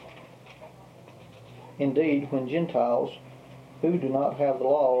 Indeed, when Gentiles, who do not have the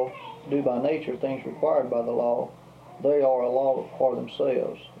law, do by nature things required by the law, they are a law for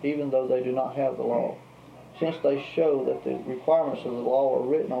themselves, even though they do not have the law. Since they show that the requirements of the law are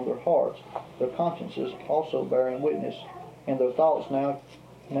written on their hearts, their consciences also bearing witness, and their thoughts now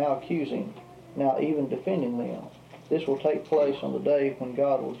accusing, now even defending them. This will take place on the day when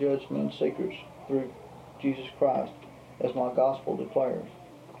God will judge men's secrets through Jesus Christ, as my gospel declares.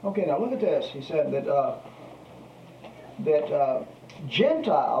 Okay, now look at this. He said that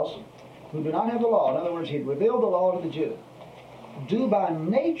Gentiles who do not have the law, in other words, he'd revealed the law to the Jew, do by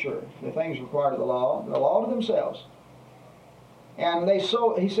nature the things required of the law to themselves. And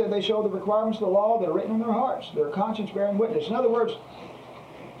he said they show the requirements of the law that are written in their hearts, their conscience bearing witness. In other words,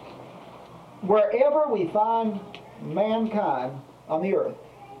 wherever we find mankind on the earth,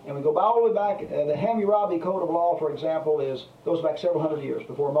 and we go all the way back, the Hammurabi Code of Law, for example, goes back several hundred years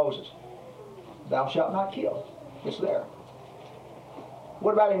before Moses. Thou shalt not kill. It's there.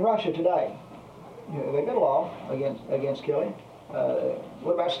 What about in Russia today? They've got a law against killing.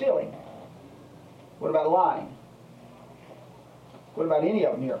 What about stealing? What about lying? What about any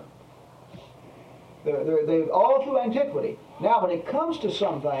of them here? They've all through antiquity. Now, when it comes to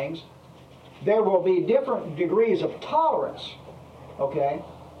some things, there will be different degrees of tolerance, okay?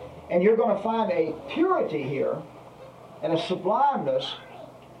 And you're going to find a purity here and a sublimeness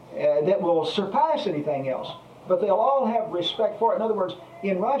that will surpass anything else. But they'll all have respect for it. In other words,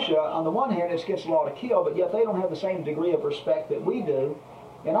 in Russia, on the one hand, it's against the law to kill, but yet they don't have the same degree of respect that we do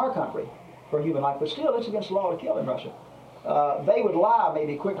in our country for human life. But still, it's against the law to kill in Russia. They would lie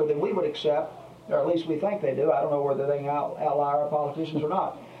maybe quicker than we would accept, or at least we think they do. I don't know whether they can outlie our politicians or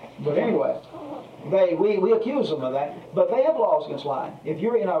not. But anyway, we accuse them of that. But they have laws against lying. If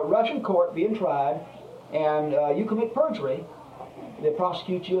you're in a Russian court being tried and you commit perjury, they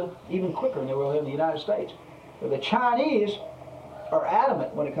prosecute you even quicker than they will in the United States. The Chinese are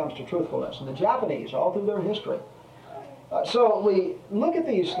adamant when it comes to truthfulness, and the Japanese, all through their history. So we look at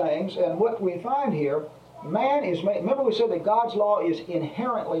these things, and what we find here, man is made. Remember we said that God's law is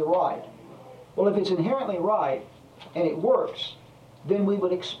inherently right. Well, if it's inherently right, and it works, then we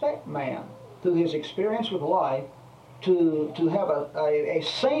would expect man, through his experience with life, to have a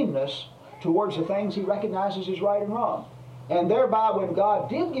sameness towards the things he recognizes as right and wrong. And thereby, when God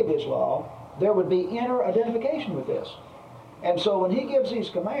did give his law, there would be inner identification with this. And so when he gives these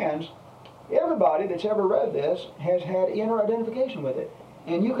commands, everybody that's ever read this has had inner identification with it.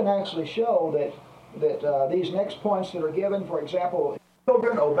 And you can actually show that these next points that are given, for example,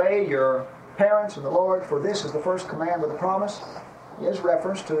 children, obey your parents and the Lord, for this is the first command with a promise. is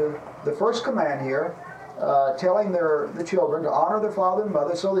reference to the first command here, telling the children to honor their father and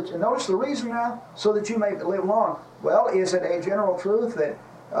mother, so that, and notice the reason now, so that you may live long. Well, is it a general truth that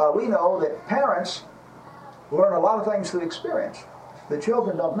we know that parents learn a lot of things through experience the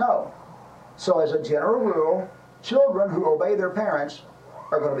children don't know? So as a general rule, children who obey their parents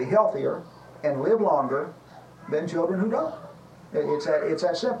are going to be healthier and live longer than children who don't. It's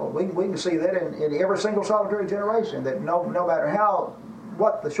that simple. We can see that in every single solitary generation, that no matter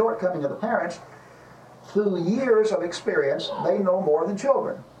what the shortcoming of the parents, through years of experience, they know more than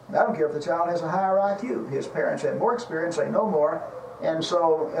children. I don't care if the child has a higher IQ. His parents have more experience, they know more. And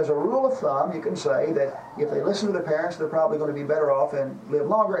so, as a rule of thumb, you can say that if they listen to their parents, they're probably going to be better off and live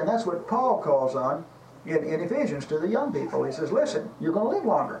longer. And that's what Paul calls on in Ephesians to the young people. He says, listen, you're going to live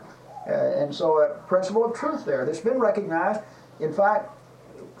longer. And so a principle of truth there that's been recognized. In fact,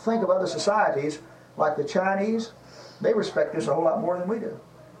 think of other societies like the Chinese. They respect this a whole lot more than we do.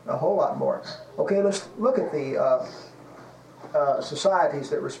 A whole lot more. Okay, let's look at the societies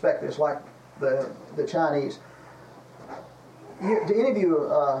that respect this, like the Chinese. Do any of you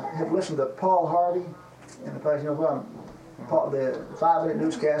have listened to Paul Harvey in the past? You know, the 5-minute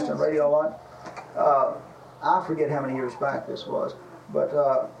newscast on radio a lot? I forget how many years back this was, but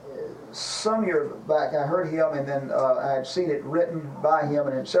some years back I heard him, and then I had seen it written by him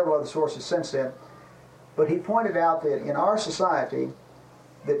and in several other sources since then. But he pointed out that in our society,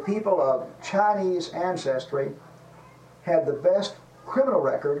 that people of Chinese ancestry had the best criminal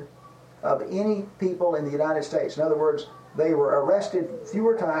record of any people in the United States. In other words, they were arrested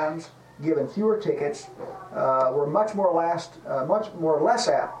fewer times, given fewer tickets, were much more less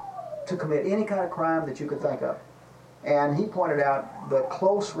apt to commit any kind of crime that you could think of. And he pointed out the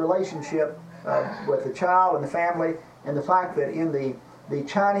close relationship with the child and the family, and the fact that in the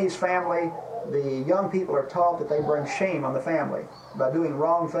Chinese family, the young people are taught that they bring shame on the family by doing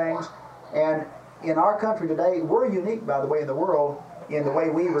wrong things. And in our country today, we're unique, by the way, in the world, in the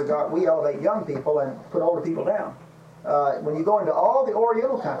way we elevate young people and put older people down. When you go into all the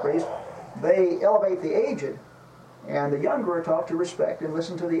Oriental countries, they elevate the aged, and the younger are taught to respect and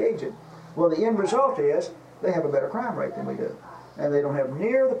listen to the aged. Well, the end result is they have a better crime rate than we do. And they don't have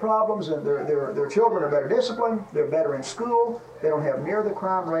near the problems, and their children are better disciplined, they're better in school, they don't have near the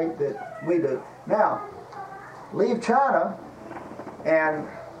crime rate that we do. Now, leave China and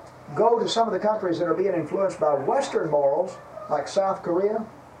go to some of the countries that are being influenced by Western morals, like South Korea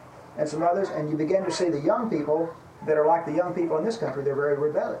and some others, and you begin to see the young people that are like the young people in this country. They're very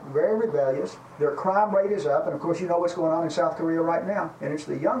rebellious. Their crime rate is up, and of course you know what's going on in South Korea right now, and it's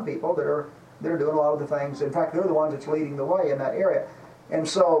the young people that are doing a lot of the things. In fact, they're the ones that's leading the way in that area. And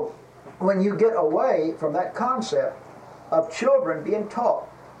so when you get away from that concept of children being taught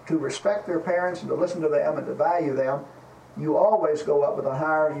to respect their parents and to listen to them and to value them, you always go up with a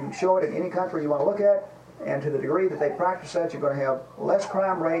higher, you can show it in any country you want to look at, and to the degree that they practice that, you're going to have less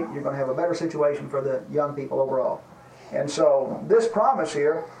crime rate, you're going to have a better situation for the young people overall. And so this promise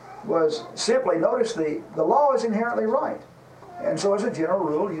here was simply, notice the law is inherently right. And so as a general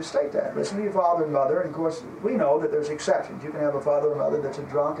rule, you state that. Listen to your father and mother, and of course we know that there's exceptions. You can have a father or mother that's a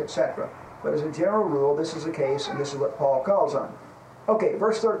drunk, etc. But as a general rule, this is the case, and this is what Paul calls on. Okay,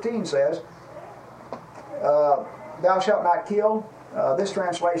 verse 13 says, thou shalt not kill. This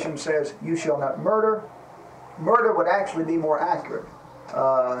translation says, you shall not murder. Murder would actually be more accurate.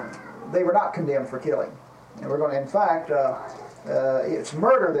 They were not condemned for killing. And we're going to, in fact, it's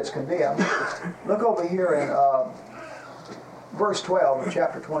murder that's condemned. Look over here in verse 12 of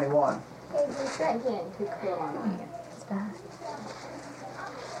chapter 21.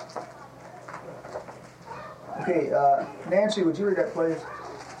 Okay, Nancy, would you read that, please?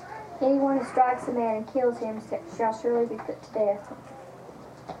 Anyone who strikes a man and kills him shall surely be put to death.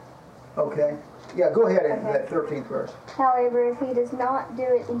 Okay. Yeah, go ahead in that 13th verse. However, if he does not do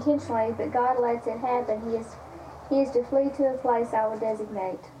it intentionally, but God lets it happen, he is to flee to a place I will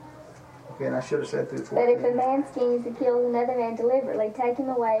designate. Okay, and I should have said through 14. But if a man schemes and kills another man deliberately, take him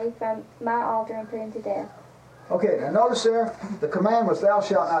away from my altar and put him to death. Okay, now notice there, the command was thou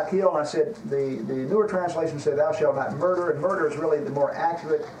shalt not kill, and I said the newer translation said thou shalt not murder, and murder is really the more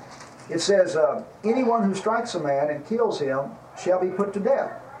accurate. It says, anyone who strikes a man and kills him shall be put to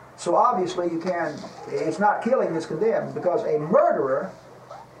death. So obviously it's not killing that's condemned, because a murderer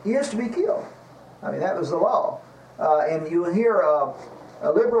is to be killed. I mean, that was the law. And you hear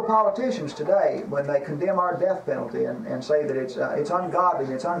liberal politicians today, when they condemn our death penalty and say that it's ungodly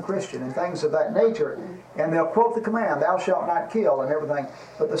and it's unchristian and things of that nature, and they'll quote the command, thou shalt not kill, and everything.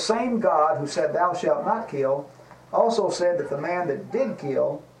 But the same God who said thou shalt not kill also said that the man that did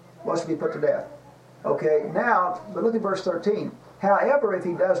kill was to be put to death. Okay, now, but look at verse 13. However, if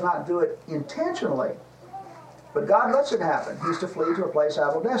he does not do it intentionally, but God lets it happen, he's to flee to a place I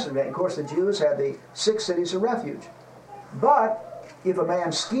will designate. Of course, the Jews had the 6 cities of refuge. But if a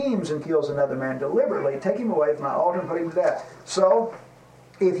man schemes and kills another man deliberately, take him away from my altar and put him to death. So,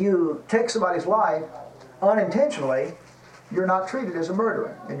 if you take somebody's life unintentionally, you're not treated as a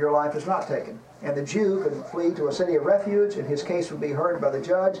murderer, and your life is not taken. And the Jew could flee to a city of refuge, and his case would be heard by the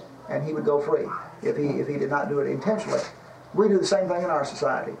judge, and he would go free if he did not do it intentionally. We do the same thing in our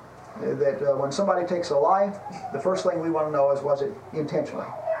society. That when somebody takes a life, the first thing we want to know is, was it intentionally?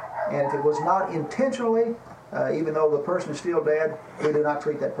 And if it was not intentionally, even though the person is still dead, we do not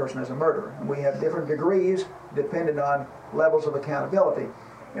treat that person as a murderer. And we have different degrees depending on levels of accountability.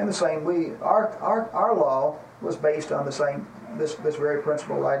 And the same, our law was based on the same, this very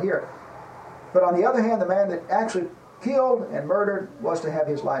principle right here. But on the other hand, the man that actually killed and murdered was to have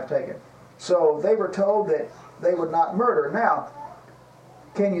his life taken. So they were told that they would not murder. Now,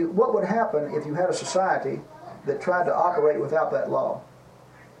 what would happen if you had a society that tried to operate without that law?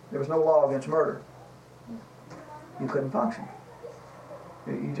 There was no law against murder. You couldn't function.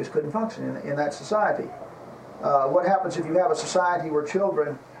 You just couldn't function in that society. What happens if you have a society where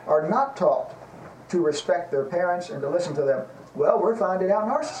children are not taught to respect their parents and to listen to them? Well, we're finding out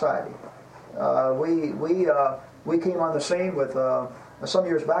in our society. We came on the scene with some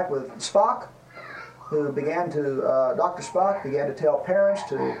years back with Spock, who began to, Dr. Spock began to tell parents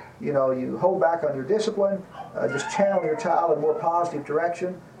to, you hold back on your discipline, just channel your child in a more positive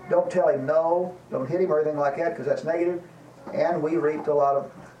direction. Don't tell him no, don't hit him or anything like that, because that's negative. And we reaped a lot of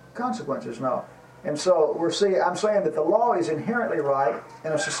consequences now. And so I'm saying that the law is inherently right,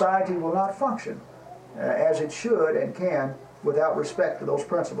 and a society will not function as it should and can without respect to those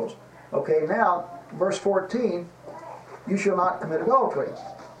principles. Okay, now, verse 14, you shall not commit adultery.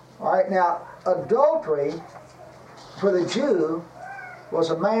 All right, now, adultery for the Jew was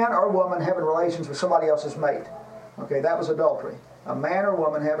a man or woman having relations with somebody else's mate. Okay, that was adultery. A man or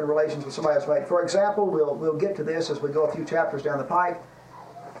woman having relations with somebody else's mate. For example, we'll get to this as we go a few chapters down the pike.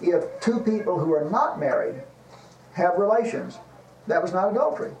 If 2 people who are not married have relations, that was not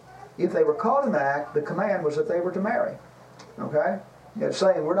adultery. If they were caught in the act, the command was that they were to marry. Okay? It's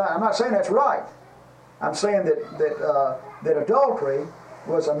saying I'm not saying that's right. I'm saying that adultery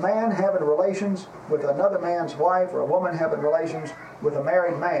was a man having relations with another man's wife, or a woman having relations with a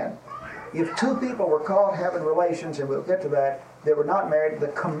married man. If 2 people were caught having relations, and we'll get to that, they were not married, the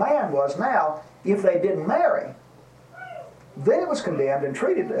command was now, if they didn't marry, then it was condemned and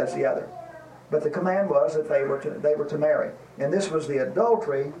treated as the other. But the command was that they were to marry. And this was the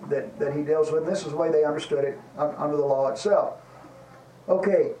adultery that he deals with. And this is the way they understood it under the law itself.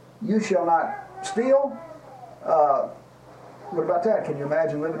 Okay, you shall not steal. What about that? Can you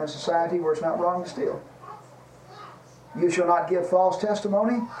imagine living in a society where it's not wrong to steal? You shall not give false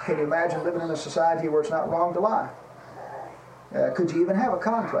testimony. Can you imagine living in a society where it's not wrong to lie? Could you even have a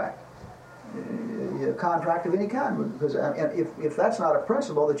contract? A contract of any kind? Because if that's not a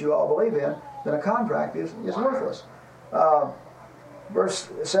principle that you all believe in, then a contract is worthless. Verse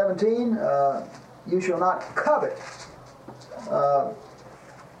 17, you shall not covet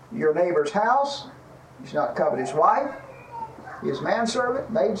your neighbor's house. You shall not covet his wife, his manservant,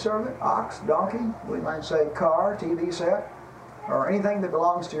 maidservant, ox, donkey, we might say car, TV set, or anything that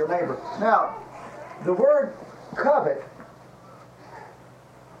belongs to your neighbor. Now, the word covet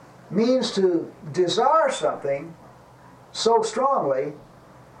means to desire something so strongly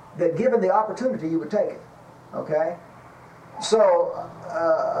that given the opportunity you would take it. Okay? So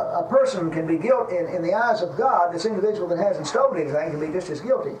a person can be guilty in the eyes of God. This individual that hasn't stolen anything can be just as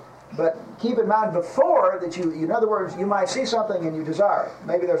guilty. But keep in mind before that in other words, you might see something and you desire it.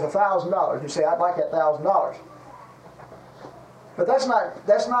 Maybe there's $1,000. You say, I'd like that $1,000. But that's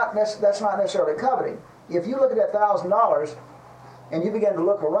not necessarily coveting. If you look at that $1,000 and you begin to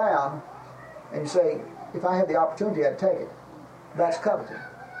look around and you say, if I had the opportunity, I'd take it. That's coveting.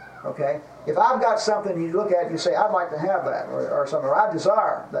 Okay? If I've got something you look at and you say, I'd like to have that, or something, or I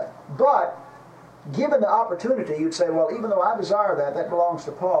desire that. But given the opportunity, you'd say, well, even though I desire that belongs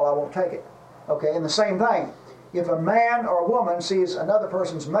to Paul, I won't take it. Okay? And the same thing, if a man or a woman sees another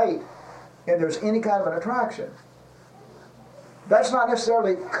person's mate and there's any kind of an attraction, that's not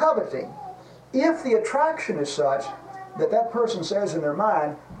necessarily coveting. If the attraction is such that person says in their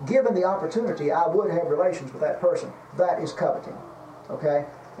mind, given the opportunity, I would have relations with that person, that is coveting. Okay?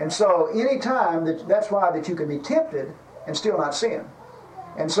 And so any time, that's why that you can be tempted and still not sin.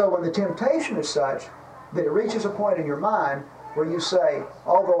 And so when the temptation is such that it reaches a point in your mind where you say,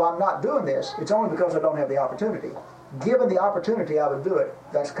 although I'm not doing this, it's only because I don't have the opportunity. Given the opportunity, I would do it.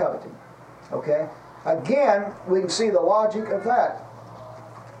 That's coveting. Okay? Again, we can see the logic of that.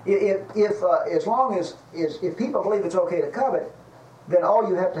 As long as if people believe it's okay to covet, then all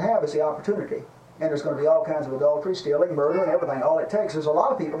you have to have is the opportunity. And there's going to be all kinds of adultery, stealing, murder, and everything. All it takes is a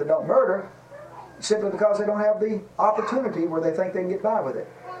lot of people that don't murder simply because they don't have the opportunity where they think they can get by with it.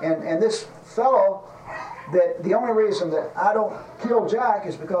 And this fellow, that the only reason that I don't kill Jack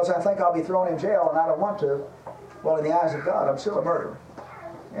is because I think I'll be thrown in jail and I don't want to. Well, in the eyes of God, I'm still a murderer.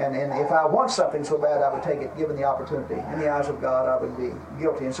 And if I want something so bad, I would take it given the opportunity. In the eyes of God, I would be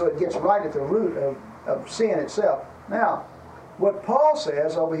guilty. And so it gets right at the root of sin itself. Now, what Paul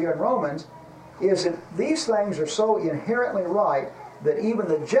says over here in Romans is that these things are so inherently right that even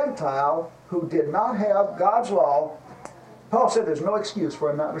the Gentile who did not have God's law, Paul said there's no excuse for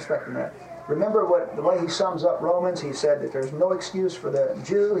him not respecting that. Remember the way he sums up Romans? He said that there's no excuse for the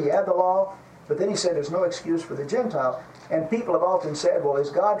Jew. He had the law. But then he said there's no excuse for the Gentile. And people have often said, well, is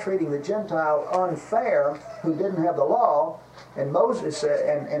God treating the Gentile unfair who didn't have the law? And Moses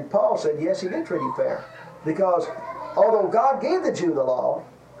said, and Paul said, yes, he did treat him fair. Because although God gave the Jew the law,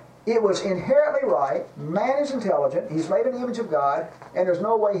 it was inherently right. Man is intelligent. He's made in the image of God. And there's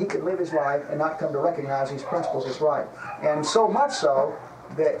no way he could live his life and not come to recognize these principles as right. And so much so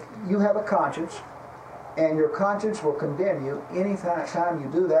that you have a conscience, and your conscience will condemn you any time you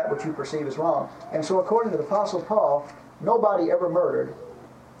do that which you perceive as wrong. And so according to the Apostle Paul, nobody ever murdered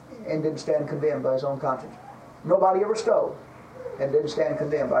and didn't stand condemned by his own conscience. Nobody ever stole and didn't stand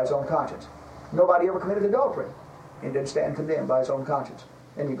condemned by his own conscience. Nobody ever committed adultery and didn't stand condemned by his own conscience.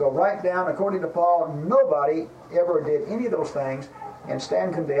 And you go right down, according to Paul, nobody ever did any of those things and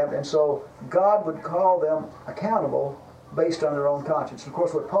stand condemned, and so God would call them accountable based on their own conscience. Of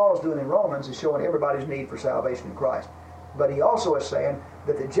course, what Paul's doing in Romans is showing everybody's need for salvation in Christ. But he also is saying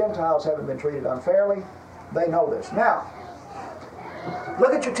that the Gentiles haven't been treated unfairly. They know this. Now,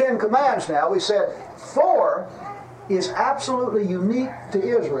 look at your 10 commands now. We said 4 is absolutely unique to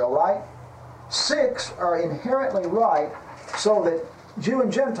Israel, right? 6 are inherently right, so that Jew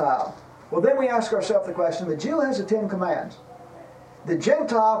and Gentile. Well, then we ask ourselves the question, the Jew has the 10 commands. The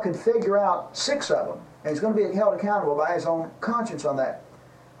Gentile can figure out 6 of them, and he's going to be held accountable by his own conscience on that.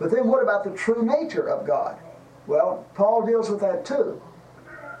 But then what about the true nature of God? Well, Paul deals with that too.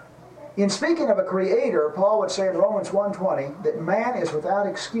 In speaking of a creator, Paul would say in Romans 1:20 that man is without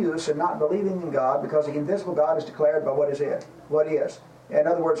excuse in not believing in God because the invisible God is declared by what is. In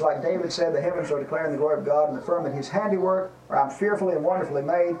other words, like David said, the heavens are declaring the glory of God, and the firmament his handiwork, or I'm fearfully and wonderfully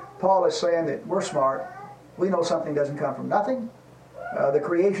made. Paul is saying that we're smart. We know something doesn't come from nothing. The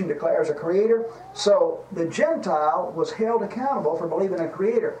creation declares a creator. So the Gentile was held accountable for believing in a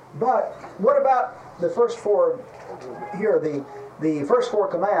creator. But what about the first 4 here, the first 4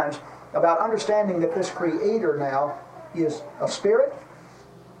 commands about understanding that this creator now is a spirit,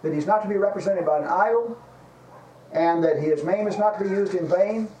 that he's not to be represented by an idol, and that his name is not to be used in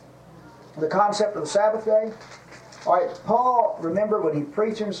vain, the concept of the Sabbath day. All right, Paul, remember when he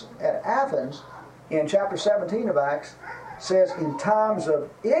preaches at Athens in chapter 17 of Acts, says in times of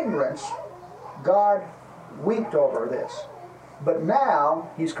ignorance, God winked over this. But now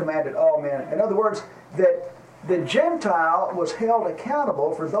he's commanded all men. In other words, that the Gentile was held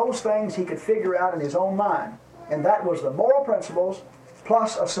accountable for those things he could figure out in his own mind. And that was the moral principles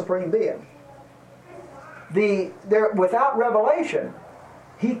plus a supreme being. Without revelation,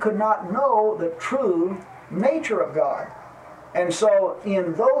 he could not know the true nature of God. And so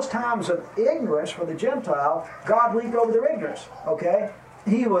in those times of ignorance for the Gentile, God winked over their ignorance. Okay?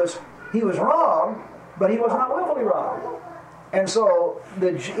 He was wrong, but he was not willfully wrong. And so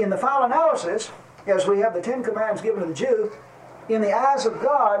in the final analysis, as we have the 10 commands given to the Jew, in the eyes of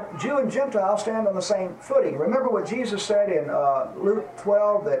God, Jew and Gentile stand on the same footing. Remember what Jesus said in Luke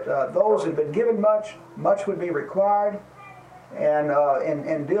 12, that those who have been given much, much would be required,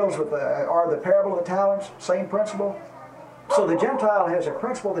 and deals with the parable of the talents, same principle. So the Gentile has a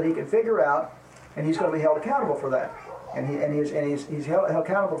principle that he can figure out, and he's going to be held accountable for that. And he's held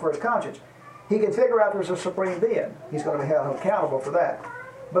accountable for his conscience. He can figure out there's a supreme being. He's going to be held accountable for that.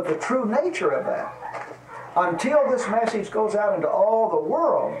 But the true nature of that, until this message goes out into all the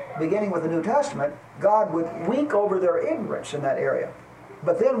world, beginning with the New Testament, God would wink over their ignorance in that area.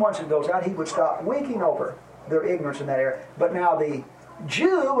 But then once it goes out, he would stop winking over their ignorance in that area. But now the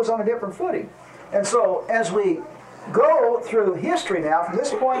Jew was on a different footing. And so as we go through history now, from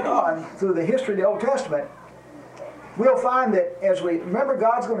this point on, through the history of the Old Testament, we'll find that as we remember,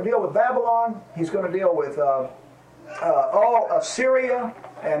 God's going to deal with Babylon. He's going to deal with all Assyria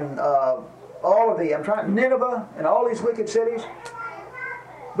and all of Nineveh and all these wicked cities.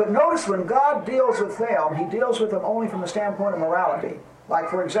 But notice when God deals with them, he deals with them only from the standpoint of morality. Like,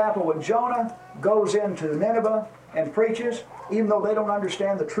 for example, when Jonah goes into Nineveh and preaches, even though they don't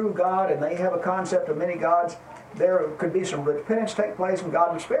understand the true God and they have a concept of many gods, there could be some repentance take place and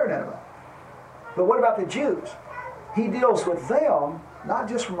God would spare Nineveh. But what about the Jews? He deals with them, not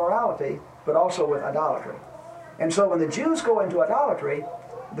just for morality, but also with idolatry. And so when the Jews go into idolatry,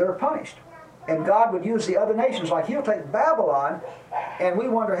 they're punished. And God would use the other nations, like He'll take Babylon, and we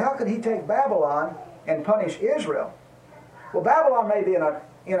wonder, how could He take Babylon and punish Israel? Well, Babylon may be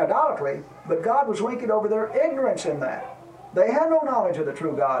in idolatry, but God was winking over their ignorance in that. They had no knowledge of the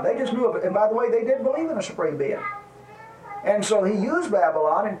true God. They just knew of it. And by the way, they did believe in a supreme being. And so He used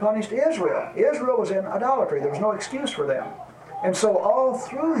Babylon and punished Israel. Israel was in idolatry. There was no excuse for them. And so all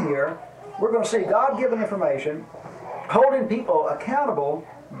through here, we're going to see God-given information, holding people accountable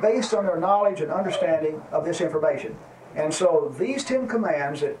based on their knowledge and understanding of this information. And so these 10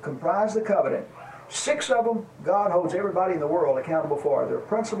 commands that comprise the covenant, 6 of them God holds everybody in the world accountable for. They're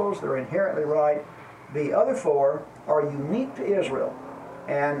principles, they're inherently right. The other 4 are unique to Israel.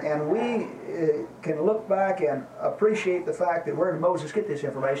 And we can look back and appreciate the fact that where did Moses get this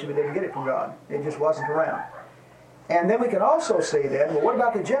information? We didn't get it from God. It just wasn't around. And then we can also see then, well, what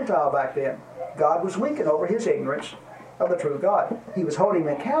about the Gentile back then? God was winking over his ignorance of the true God. He was holding him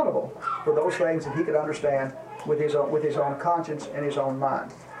accountable for those things that he could understand with his own conscience and his own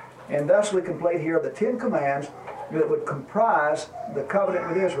mind. And thus we complete here the 10 commands that would comprise the covenant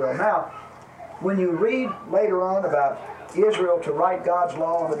with Israel. Now, when you read later on about Israel to write God's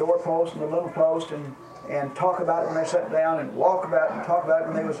law on the doorpost and the little post and talk about it when they sat down and walk about it and talk about it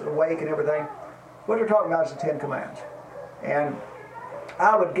when they was awake and everything, what they're talking about is the 10 commands. And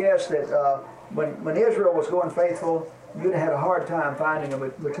I would guess that when Israel was going faithful, you'd have had a hard time finding a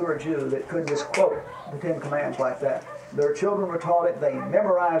mature Jew that could just quote the 10 commands like that. Their children were taught it, they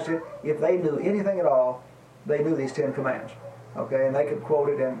memorized it. If they knew anything at all, they knew these 10 commands. Okay, and they could quote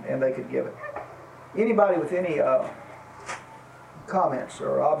it and they could give it. Anybody with any comments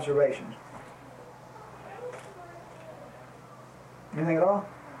or observations? Anything at all?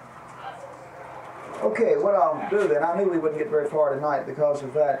 Okay, what I'll do then, I knew we wouldn't get very far tonight because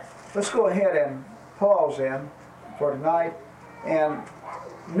of that. Let's go ahead and pause then for tonight. And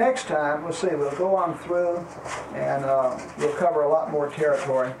next time, let's see, we'll go on through and we'll cover a lot more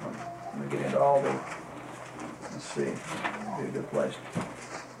territory. Let me get into all the, let's see, be a good place.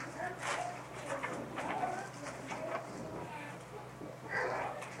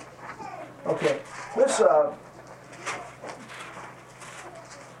 Okay, let's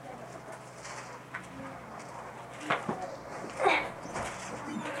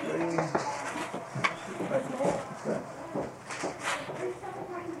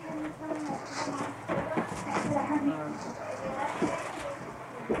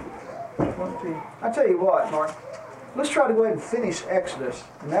I tell you what, Mark, let's try to go ahead and finish Exodus,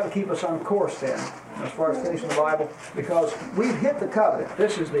 and that'll keep us on course then, as far as finishing the Bible, because we've hit the covenant.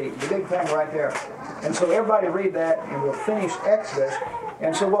 This is the big thing right there. And so everybody read that, and we'll finish Exodus.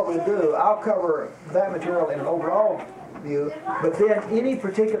 And so what we'll do, I'll cover that material in an overall view, but then any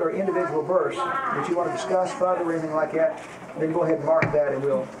particular individual verse that you want to discuss further or anything like that, then go ahead and mark that, and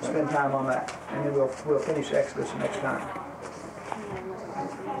we'll spend time on that. And then we'll finish Exodus next time.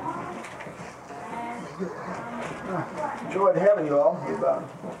 Enjoyed having you all.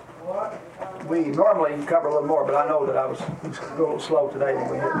 We normally cover a little more, but I know that I was a little slow today when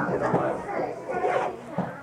we hit on that.